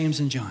he asked James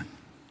and John.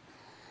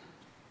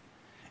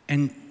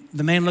 And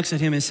the man looks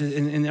at him and says,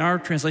 in our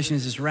translation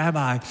it says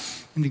rabbi.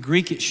 In the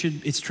Greek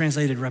it's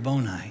translated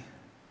Rabboni.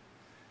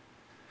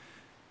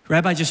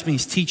 Rabbi just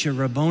means teacher.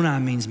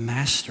 Rabboni means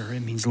master.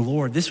 It means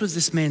Lord. This was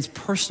this man's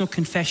personal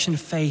confession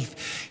of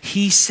faith.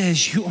 He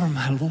says, you are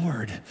my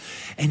Lord.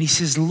 And he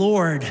says,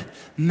 Lord,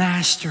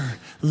 master,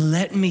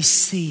 let me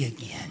see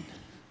again.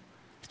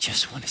 I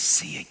just want to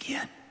see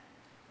again.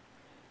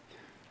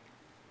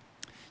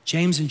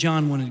 James and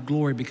John wanted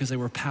glory because they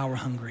were power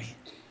hungry.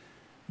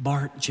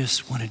 Bart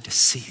just wanted to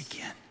see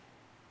again.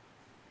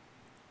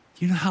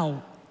 You know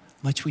how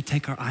much we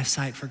take our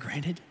eyesight for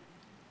granted?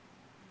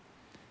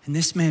 And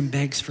this man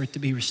begs for it to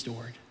be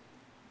restored.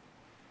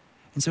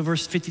 And so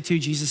verse 52,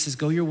 Jesus says,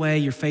 go your way,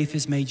 your faith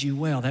has made you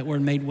well. That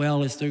word made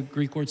well is the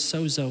Greek word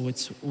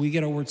sozo. We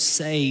get our word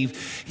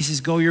save. He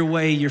says, go your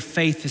way, your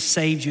faith has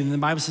saved you. And the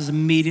Bible says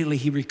immediately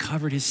he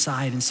recovered his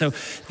sight. And so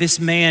this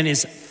man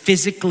is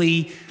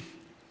physically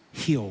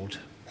healed.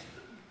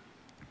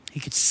 He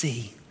could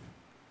see.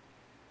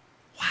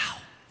 Wow,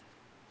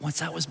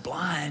 once I was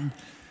blind,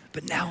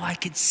 but now I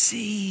could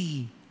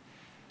see.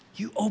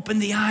 You opened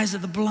the eyes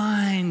of the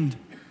blind.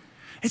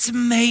 It's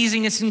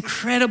amazing. It's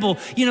incredible.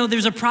 You know,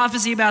 there's a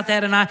prophecy about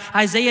that in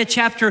Isaiah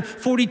chapter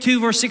 42,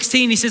 verse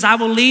 16. He says, I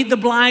will lead the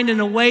blind in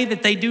a way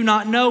that they do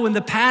not know. In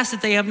the past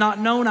that they have not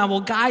known, I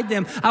will guide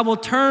them. I will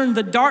turn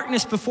the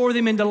darkness before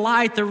them into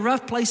light, the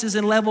rough places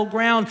in level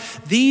ground.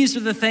 These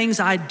are the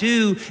things I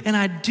do, and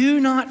I do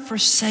not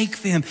forsake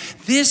them.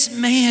 This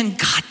man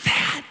got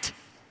that.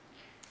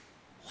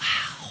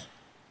 Wow.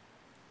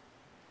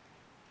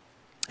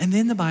 And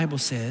then the Bible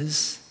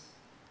says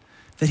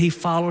that he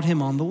followed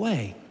him on the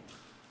way.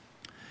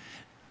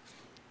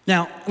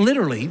 Now,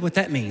 literally, what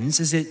that means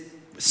is that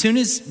as soon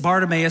as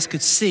Bartimaeus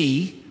could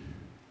see,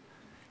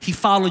 he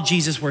followed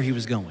Jesus where he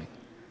was going.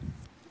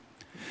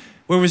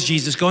 Where was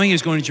Jesus going? He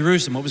was going to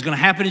Jerusalem. What was going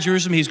to happen in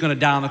Jerusalem? He was going to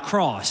die on the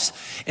cross.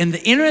 And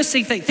the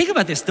interesting thing, think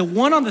about this, the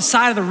one on the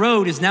side of the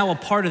road is now a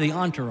part of the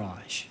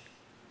entourage.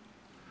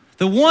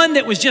 The one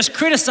that was just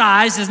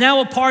criticized is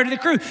now a part of the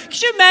crew.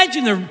 Could you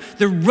imagine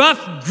the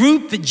rough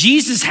group that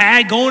Jesus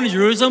had going to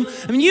Jerusalem?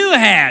 I mean, you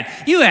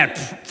had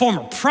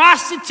former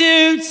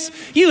prostitutes,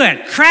 you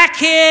had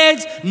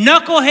crackheads,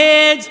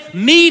 knuckleheads,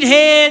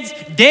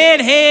 meatheads,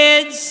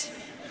 deadheads.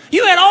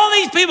 You had all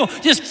these people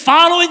just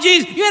following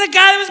Jesus. You had a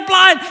guy that was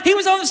blind. He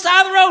was on the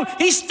side of the road.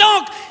 He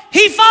stunk.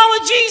 He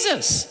followed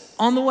Jesus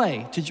on the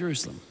way to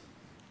Jerusalem.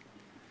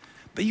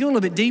 But you go a little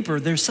bit deeper.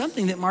 There's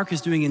something that Mark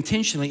is doing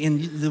intentionally.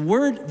 In the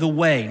word, the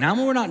way. Now,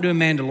 we're not doing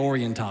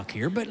Mandalorian talk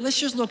here, but let's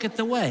just look at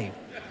the way.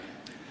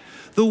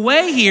 The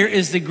way here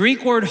is the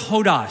Greek word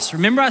hodos.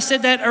 Remember I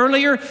said that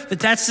earlier, that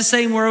that's the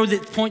same word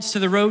that points to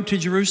the road to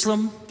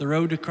Jerusalem, the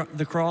road to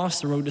the cross,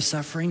 the road to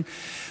suffering.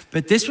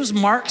 But this was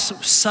Mark's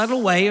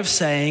subtle way of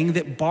saying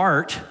that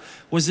Bart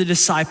was a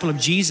disciple of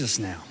Jesus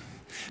now.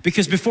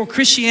 Because before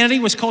Christianity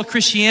was called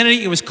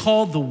Christianity, it was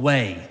called the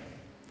way.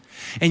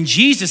 And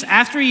Jesus,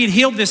 after he had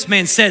healed this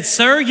man, said,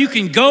 "Sir, you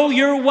can go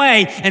your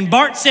way." And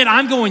Bart said,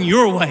 "I'm going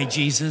your way,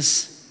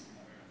 Jesus.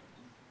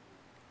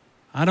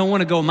 I don't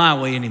want to go my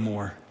way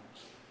anymore.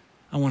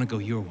 I want to go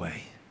your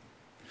way."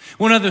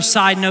 One other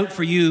side note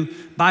for you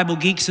Bible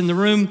geeks in the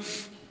room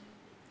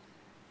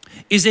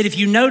is that if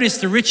you notice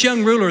the rich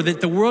young ruler that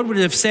the world would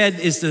have said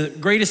is the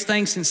greatest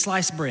thing since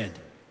sliced bread.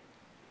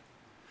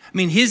 I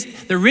mean,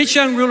 the rich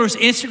young ruler's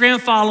Instagram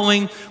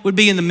following would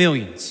be in the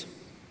millions.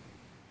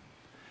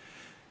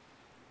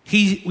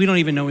 We don't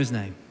even know his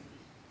name.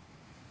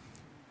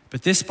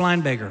 But this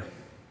blind beggar,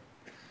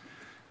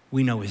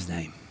 we know his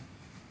name.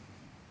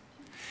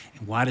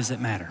 And why does it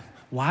matter?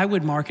 Why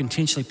would Mark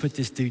intentionally put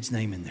this dude's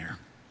name in there?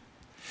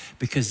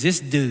 Because this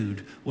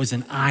dude was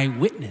an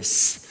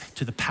eyewitness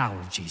to the power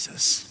of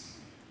Jesus.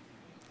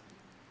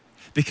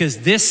 Because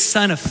this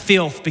son of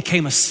filth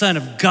became a son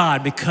of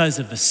God because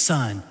of the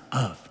son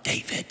of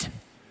David.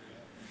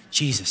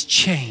 Jesus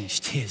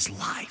changed his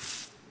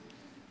life.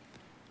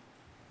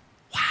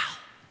 Wow.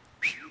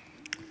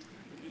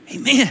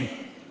 Amen.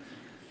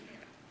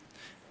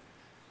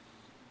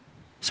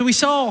 So we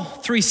saw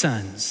 3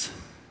 sons,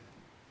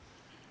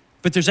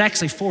 but there's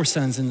actually 4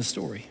 sons in the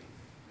story.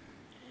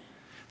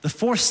 The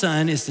 4th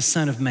son is the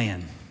Son of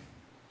Man.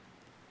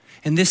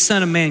 And this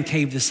Son of Man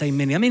came to save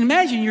many. I mean,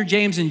 imagine you're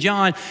James and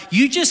John.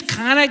 You just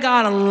kind of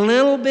got a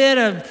little bit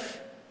of,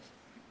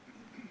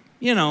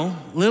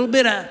 little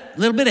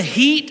bit of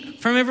heat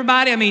from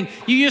everybody. I mean,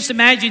 you just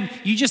imagine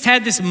you just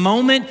had this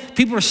moment.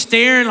 People are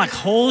staring like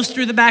holes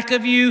through the back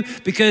of you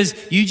because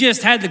you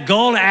just had the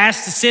gall to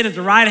ask to sit at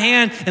the right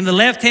hand and the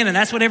left hand, and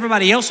that's what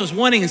everybody else was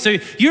wanting. And so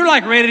you're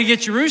like ready to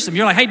get Jerusalem.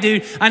 You're like, "Hey,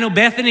 dude, I know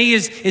Bethany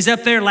is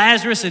up there.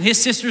 Lazarus and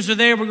his sisters are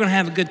there. We're going to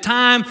have a good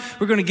time.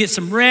 We're going to get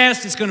some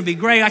rest. It's going to be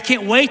great. I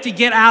can't wait to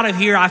get out of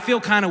here. I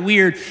feel kind of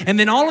weird." And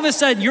then all of a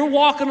sudden, you're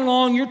walking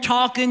along, you're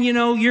talking,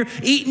 you're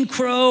eating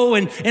crow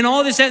and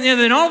all this, that, and the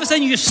other. And all of a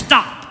sudden, you just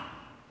stop.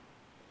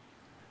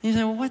 And you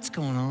say, "Well, what's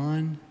going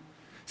on?"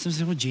 Someone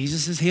says, "Well,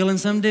 Jesus is healing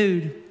some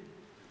dude." And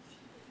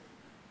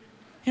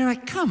you're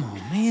like, "Come on,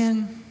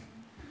 man.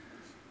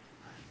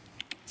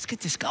 Let's get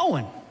this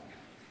going.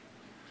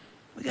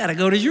 We got to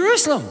go to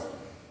Jerusalem.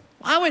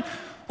 Why in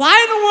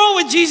the world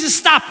would Jesus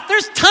stop?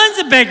 There's tons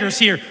of beggars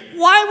here.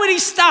 Why would he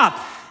stop?"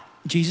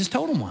 Jesus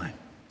told him why.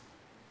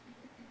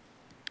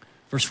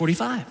 Verse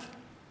 45.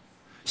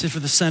 It says, "For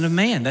the Son of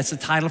Man," that's the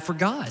title for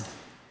God.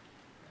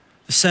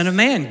 The Son of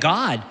Man,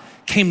 God,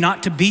 came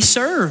not to be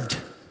served,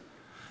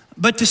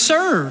 but to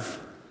serve.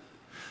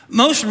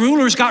 Most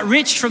rulers got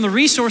rich from the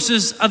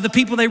resources of the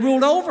people they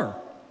ruled over.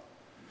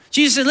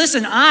 Jesus said,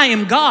 "Listen, I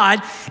am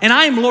God and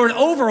I am Lord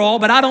over all,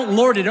 but I don't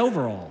lord it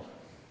over all.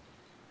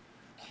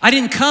 I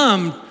didn't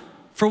come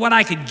for what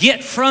I could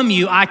get from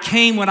you. I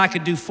came what I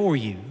could do for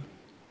you."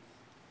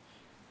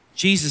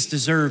 Jesus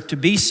deserved to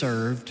be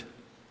served,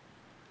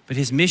 but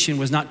his mission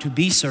was not to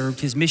be served.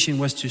 His mission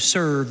was to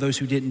serve those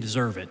who didn't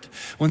deserve it.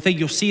 One thing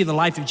you'll see in the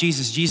life of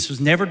Jesus, Jesus was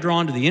never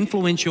drawn to the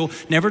influential,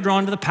 never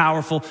drawn to the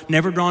powerful,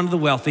 never drawn to the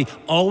wealthy,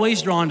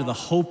 always drawn to the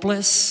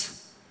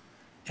hopeless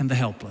and the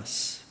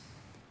helpless.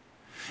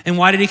 And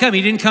why did he come?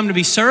 He didn't come to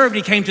be served,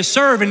 he came to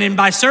serve. And then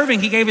by serving,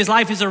 he gave his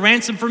life as a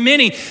ransom for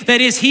many. That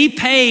is, he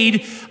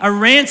paid a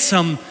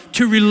ransom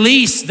to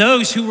release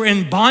those who were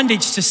in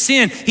bondage to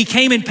sin. He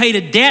came and paid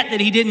a debt that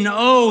he didn't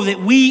owe,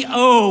 that we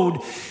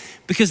owed.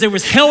 Because there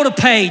was hell to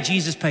pay,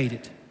 Jesus paid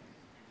it.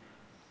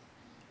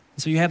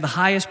 And so you have the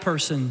highest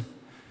person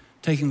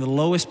taking the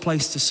lowest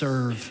place to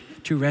serve,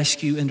 to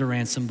rescue and to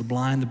ransom the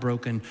blind, the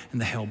broken,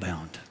 and the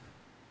hell-bound.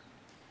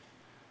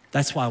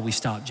 That's why we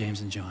stopped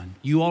James and John.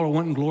 You all are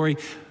wanting glory.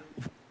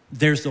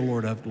 There's the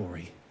Lord of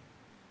glory.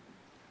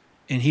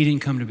 And he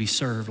didn't come to be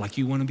served like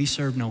you want to be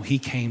served. No, he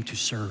came to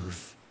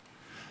serve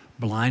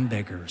blind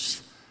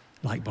beggars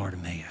like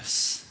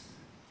Bartimaeus.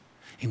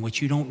 And what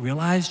you don't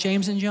realize,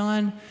 James and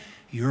John,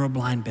 you're a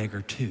blind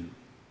beggar too.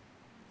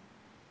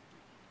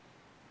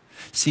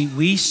 See,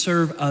 we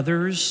serve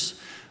others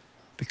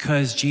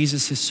because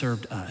Jesus has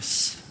served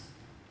us.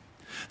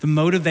 The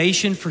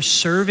motivation for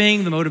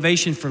serving, the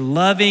motivation for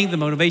loving, the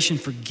motivation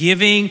for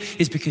giving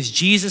is because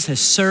Jesus has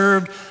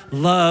served,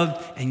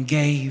 loved, and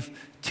gave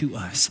to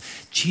us.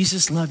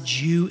 Jesus loved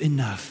you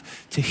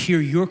enough to hear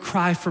your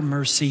cry for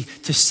mercy,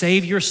 to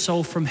save your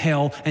soul from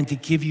hell, and to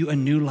give you a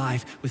new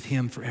life with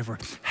him forever.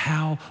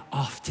 How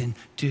often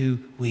do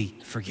we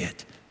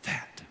forget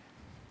that?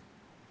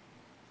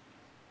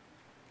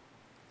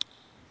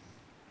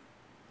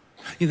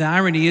 You know, the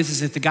irony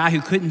is that the guy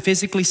who couldn't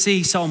physically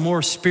see saw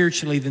more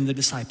spiritually than the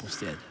disciples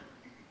did.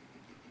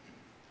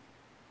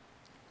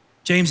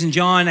 James and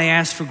John, they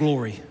asked for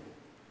glory.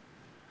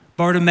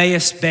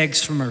 Bartimaeus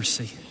begs for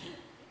mercy.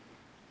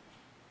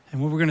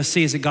 And what we're going to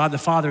see is that God the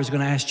Father is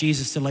going to ask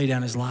Jesus to lay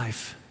down his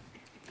life.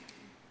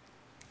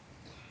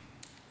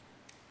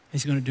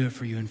 He's going to do it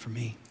for you and for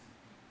me.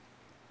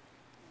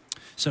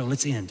 So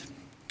let's end.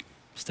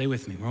 Stay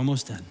with me. We're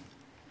almost done.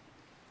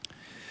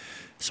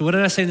 So what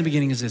did I say in the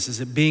beginning is this, is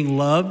that being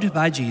loved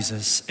by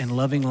Jesus and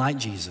loving like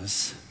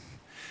Jesus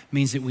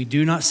means that we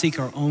do not seek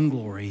our own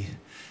glory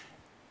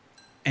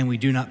and we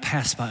do not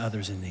pass by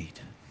others in need.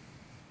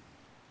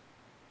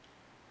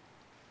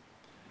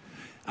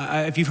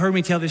 If you've heard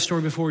me tell this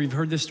story before, you've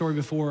heard this story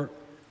before,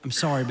 I'm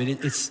sorry, but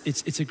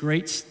it's a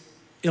great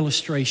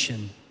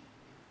illustration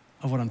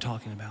of what I'm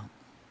talking about.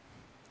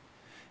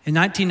 In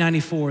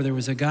 1994, there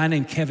was a guy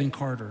named Kevin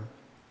Carter.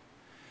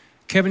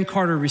 Kevin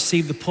Carter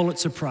received the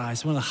Pulitzer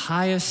Prize, one of the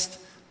highest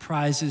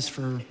prizes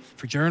for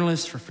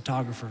journalists, for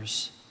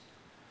photographers.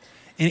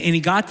 And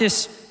he got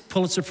this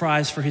Pulitzer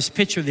Prize for his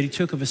picture that he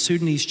took of a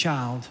Sudanese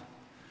child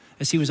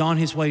as he was on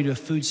his way to a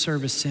food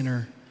service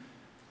center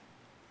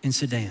in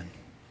Sudan.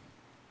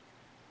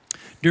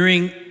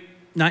 In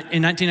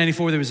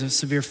 1994, there was a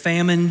severe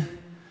famine, there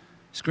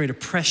was great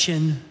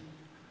oppression,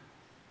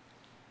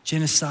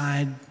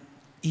 genocide,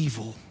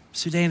 evil.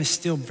 Sudan is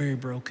still very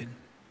broken.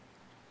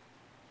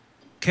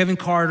 Kevin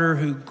Carter,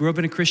 who grew up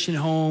in a Christian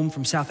home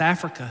from South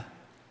Africa,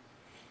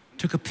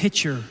 took a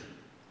picture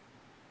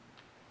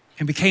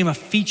and became a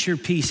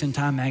featured piece in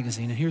Time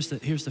magazine. And here's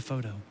the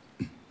photo.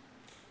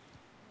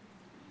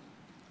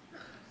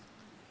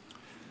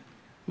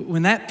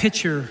 When that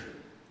picture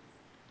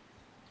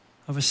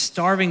of a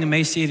starving,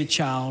 emaciated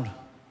child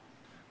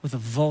with a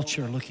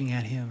vulture looking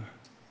at him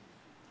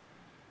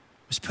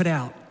was put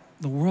out,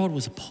 the world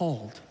was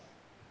appalled.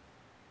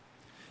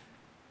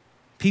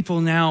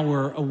 People now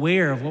were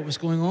aware of what was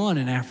going on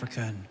in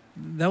Africa.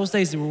 In those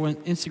days, there were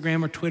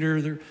Instagram or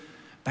Twitter.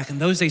 Back in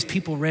those days,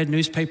 people read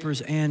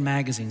newspapers and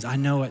magazines. I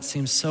know it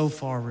seems so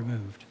far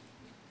removed.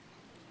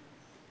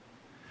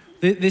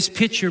 This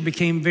picture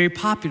became very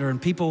popular,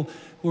 and people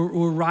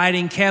were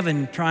writing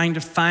Kevin, trying to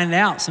find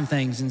out some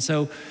things. And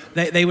so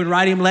they would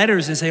write him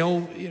letters and say,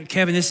 oh,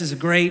 Kevin, this is a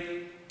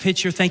great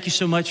picture. Thank you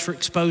so much for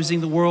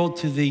exposing the world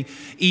to the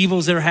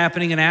evils that are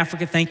happening in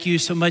Africa. Thank you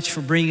so much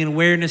for bringing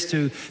awareness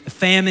to the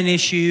famine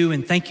issue,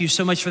 and thank you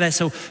so much for that.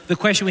 So the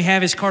question we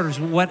have is, Carter, is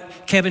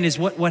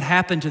what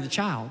happened to the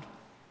child?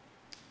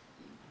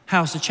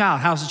 How's the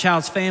child? How's the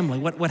child's family?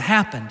 What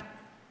happened?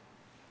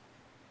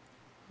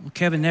 Well,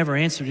 Kevin never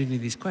answered any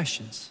of these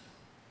questions.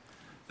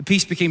 The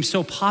piece became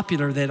so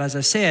popular that, as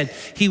I said,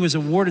 he was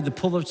awarded the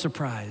Pulitzer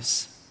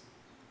Prize.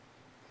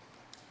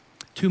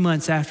 2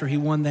 months after he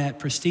won that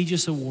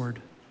prestigious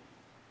award,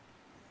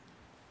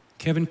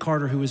 Kevin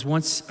Carter, who was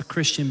once a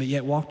Christian but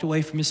yet walked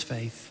away from his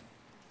faith,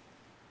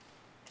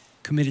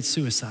 committed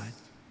suicide.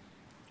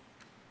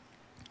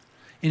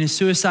 In his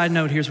suicide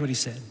note, here's what he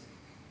said.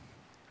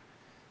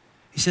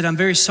 He said, I'm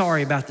very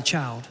sorry about the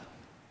child.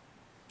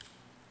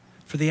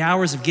 For the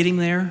hours of getting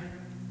there,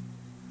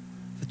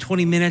 the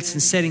 20 minutes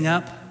and setting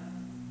up,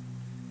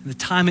 and the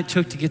time it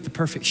took to get the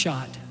perfect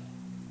shot.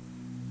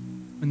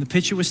 When the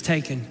picture was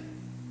taken,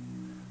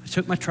 I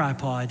took my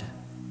tripod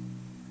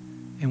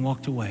and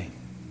walked away.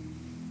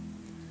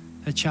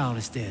 That child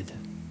is dead.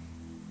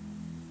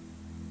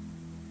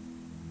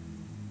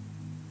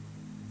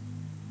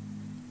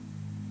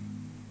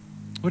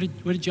 What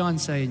did John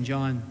say in 1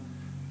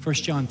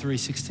 John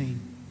 3:16?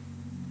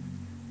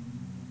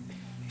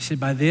 He said,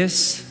 by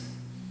this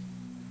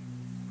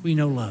we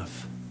know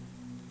love,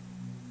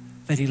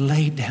 that he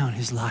laid down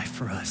his life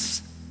for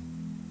us.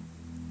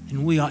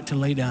 And we ought to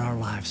lay down our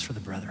lives for the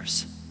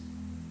brothers.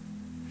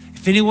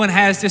 If anyone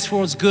has this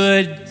world's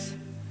good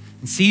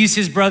and sees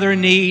his brother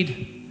in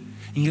need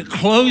and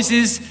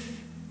closes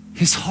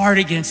his heart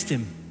against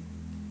him,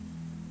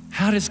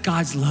 how does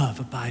God's love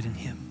abide in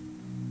him?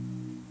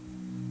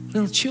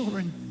 Little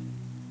children,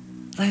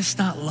 let us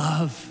not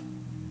love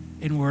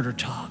in word or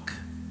talk,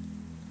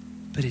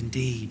 but in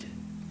deed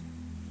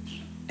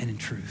and in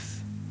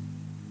truth.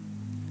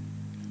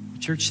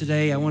 Church,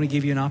 today I want to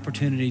give you an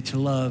opportunity to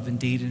love in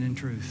deed and in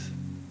truth.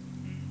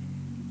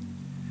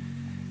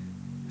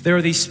 There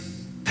are these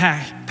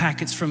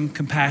packets from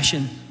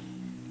Compassion.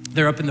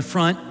 They're up in the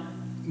front,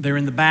 they're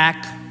in the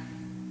back.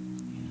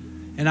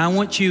 And I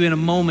want you in a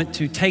moment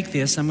to take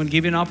this. I'm going to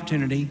give you an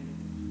opportunity.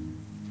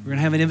 We're going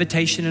to have an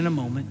invitation in a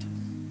moment.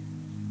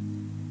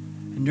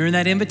 And during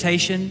that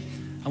invitation,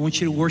 I want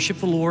you to worship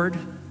the Lord.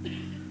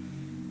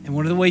 And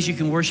one of the ways you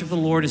can worship the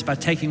Lord is by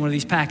taking one of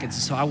these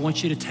packets. So I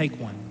want you to take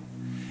one.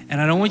 And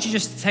I don't want you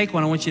just to take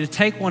one. I want you to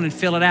take one and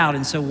fill it out.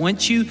 And so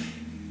once you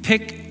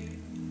pick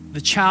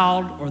the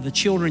child or the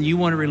children you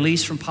want to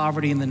release from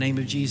poverty in the name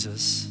of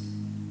Jesus,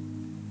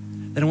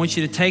 then I want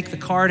you to take the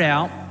card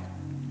out,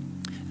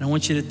 and I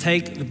want you to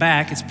take the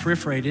back. It's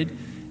perforated,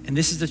 and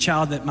this is the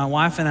child that my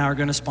wife and I are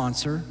going to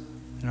sponsor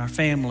in our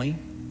family.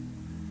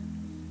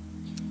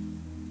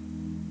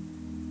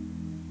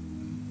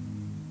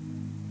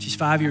 She's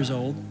 5 years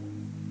old.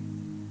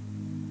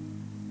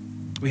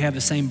 We have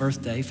the same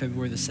birthday,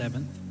 February the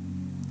 7th.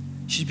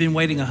 She's been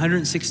waiting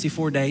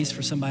 164 days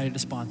for somebody to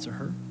sponsor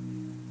her.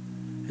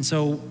 And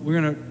so we're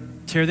going to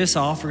tear this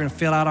off. We're going to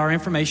fill out our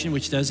information,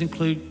 which does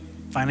include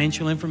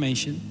financial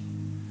information.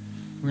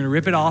 We're going to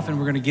rip it off, and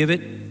we're going to give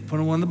it, put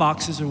it in one of the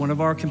boxes or one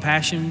of our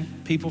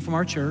compassion people from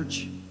our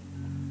church.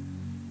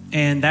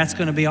 And that's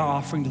going to be our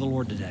offering to the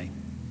Lord today.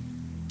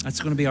 That's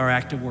going to be our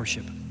act of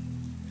worship.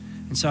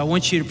 And so I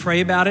want you to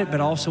pray about it, but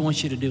I also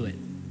want you to do it.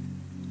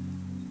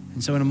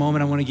 And so in a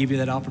moment, I want to give you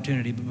that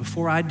opportunity. But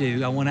before I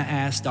do, I want to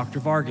ask Dr.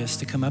 Vargas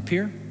to come up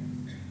here.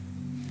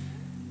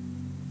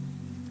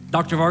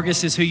 Dr.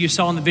 Vargas is who you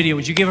saw in the video.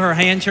 Would you give her a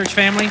hand, church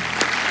family?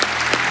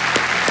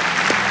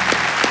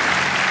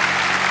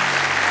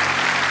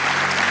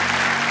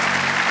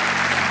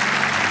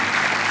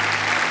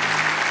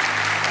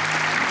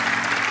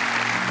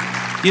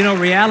 You know,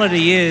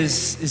 reality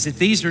is that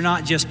these are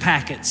not just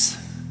packets.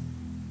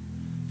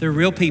 They're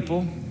real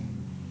people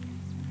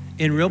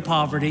in real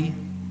poverty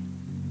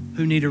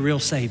who need a real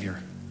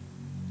Savior.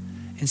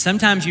 And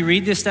sometimes you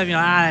read this stuff, you know,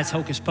 that's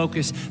hocus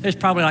pocus. There's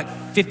probably like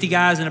 50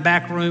 guys in a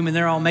back room and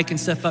they're all making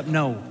stuff up.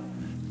 No,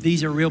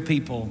 these are real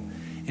people.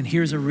 And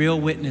here's a real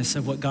witness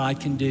of what God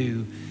can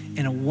do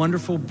in a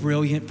wonderful,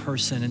 brilliant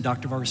person in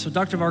Dr. Vargas. So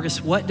Dr.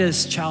 Vargas, what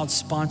does child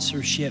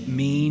sponsorship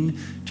mean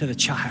to the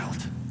child?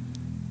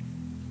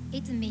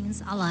 It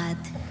means a lot.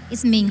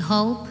 It means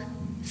hope,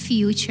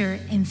 future,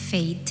 and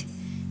faith.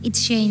 It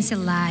changes a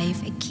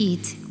life, a kid,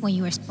 when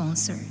you are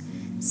sponsored.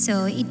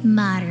 So it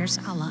matters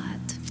a lot.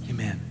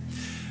 Amen.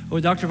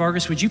 Well, Dr.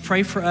 Vargas, would you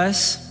pray for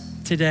us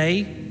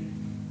today?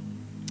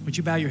 Would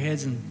you bow your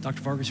heads, and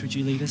Dr. Vargas, would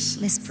you lead us?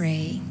 Let's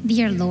pray.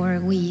 Dear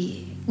Lord,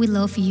 we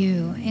love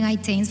you, and I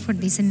thank for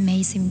this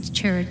amazing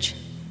church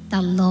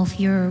that love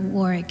your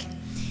work.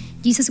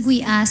 Jesus,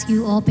 we ask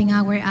you open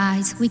our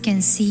eyes. We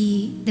can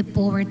see the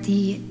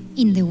poverty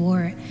in the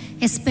world,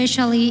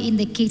 especially in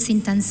the kids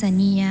in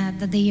Tanzania,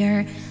 that they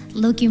are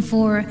looking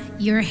for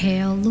your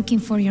help, looking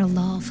for your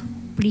love.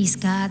 Please,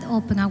 God,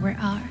 open our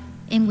heart,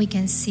 and we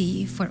can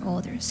see for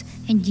others.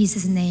 In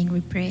Jesus' name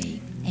we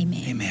pray.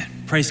 Amen. Amen.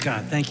 Praise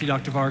God. Thank you,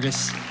 Dr.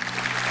 Vargas.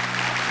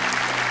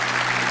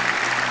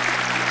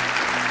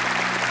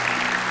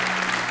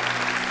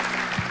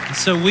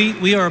 So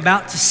we are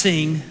about to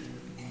sing.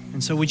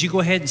 And so would you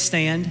go ahead and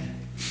stand?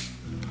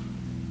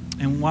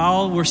 And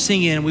while we're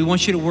singing, we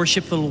want you to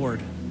worship the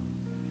Lord.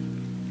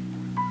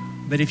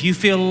 But if you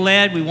feel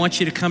led, we want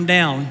you to come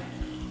down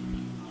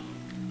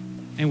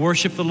and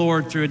worship the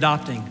Lord through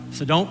adopting.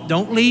 So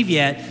don't leave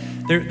yet.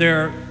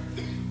 There are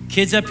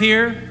kids up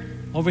here,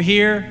 over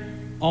here,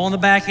 all in the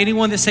back.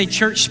 Anyone that say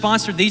church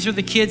sponsored, these are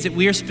the kids that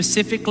we are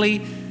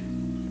specifically,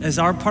 as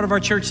our part of our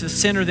church, the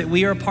center that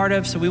we are a part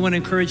of. So we want to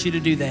encourage you to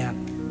do that.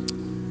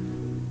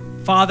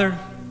 Father,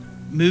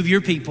 move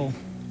your people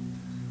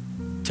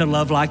to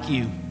love like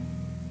you.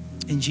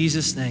 In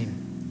Jesus'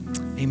 name,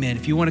 amen.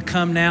 If you want to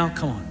come now,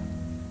 come on.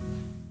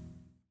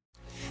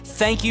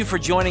 Thank you for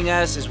joining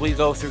us as we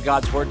go through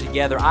God's Word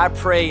together. I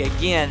pray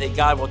again that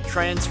God will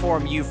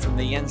transform you from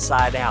the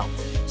inside out.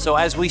 So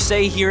as we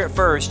say here at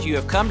First, you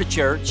have come to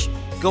church.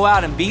 Go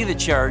out and be the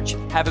church.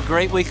 Have a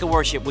great week of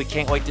worship. We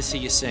can't wait to see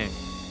you soon.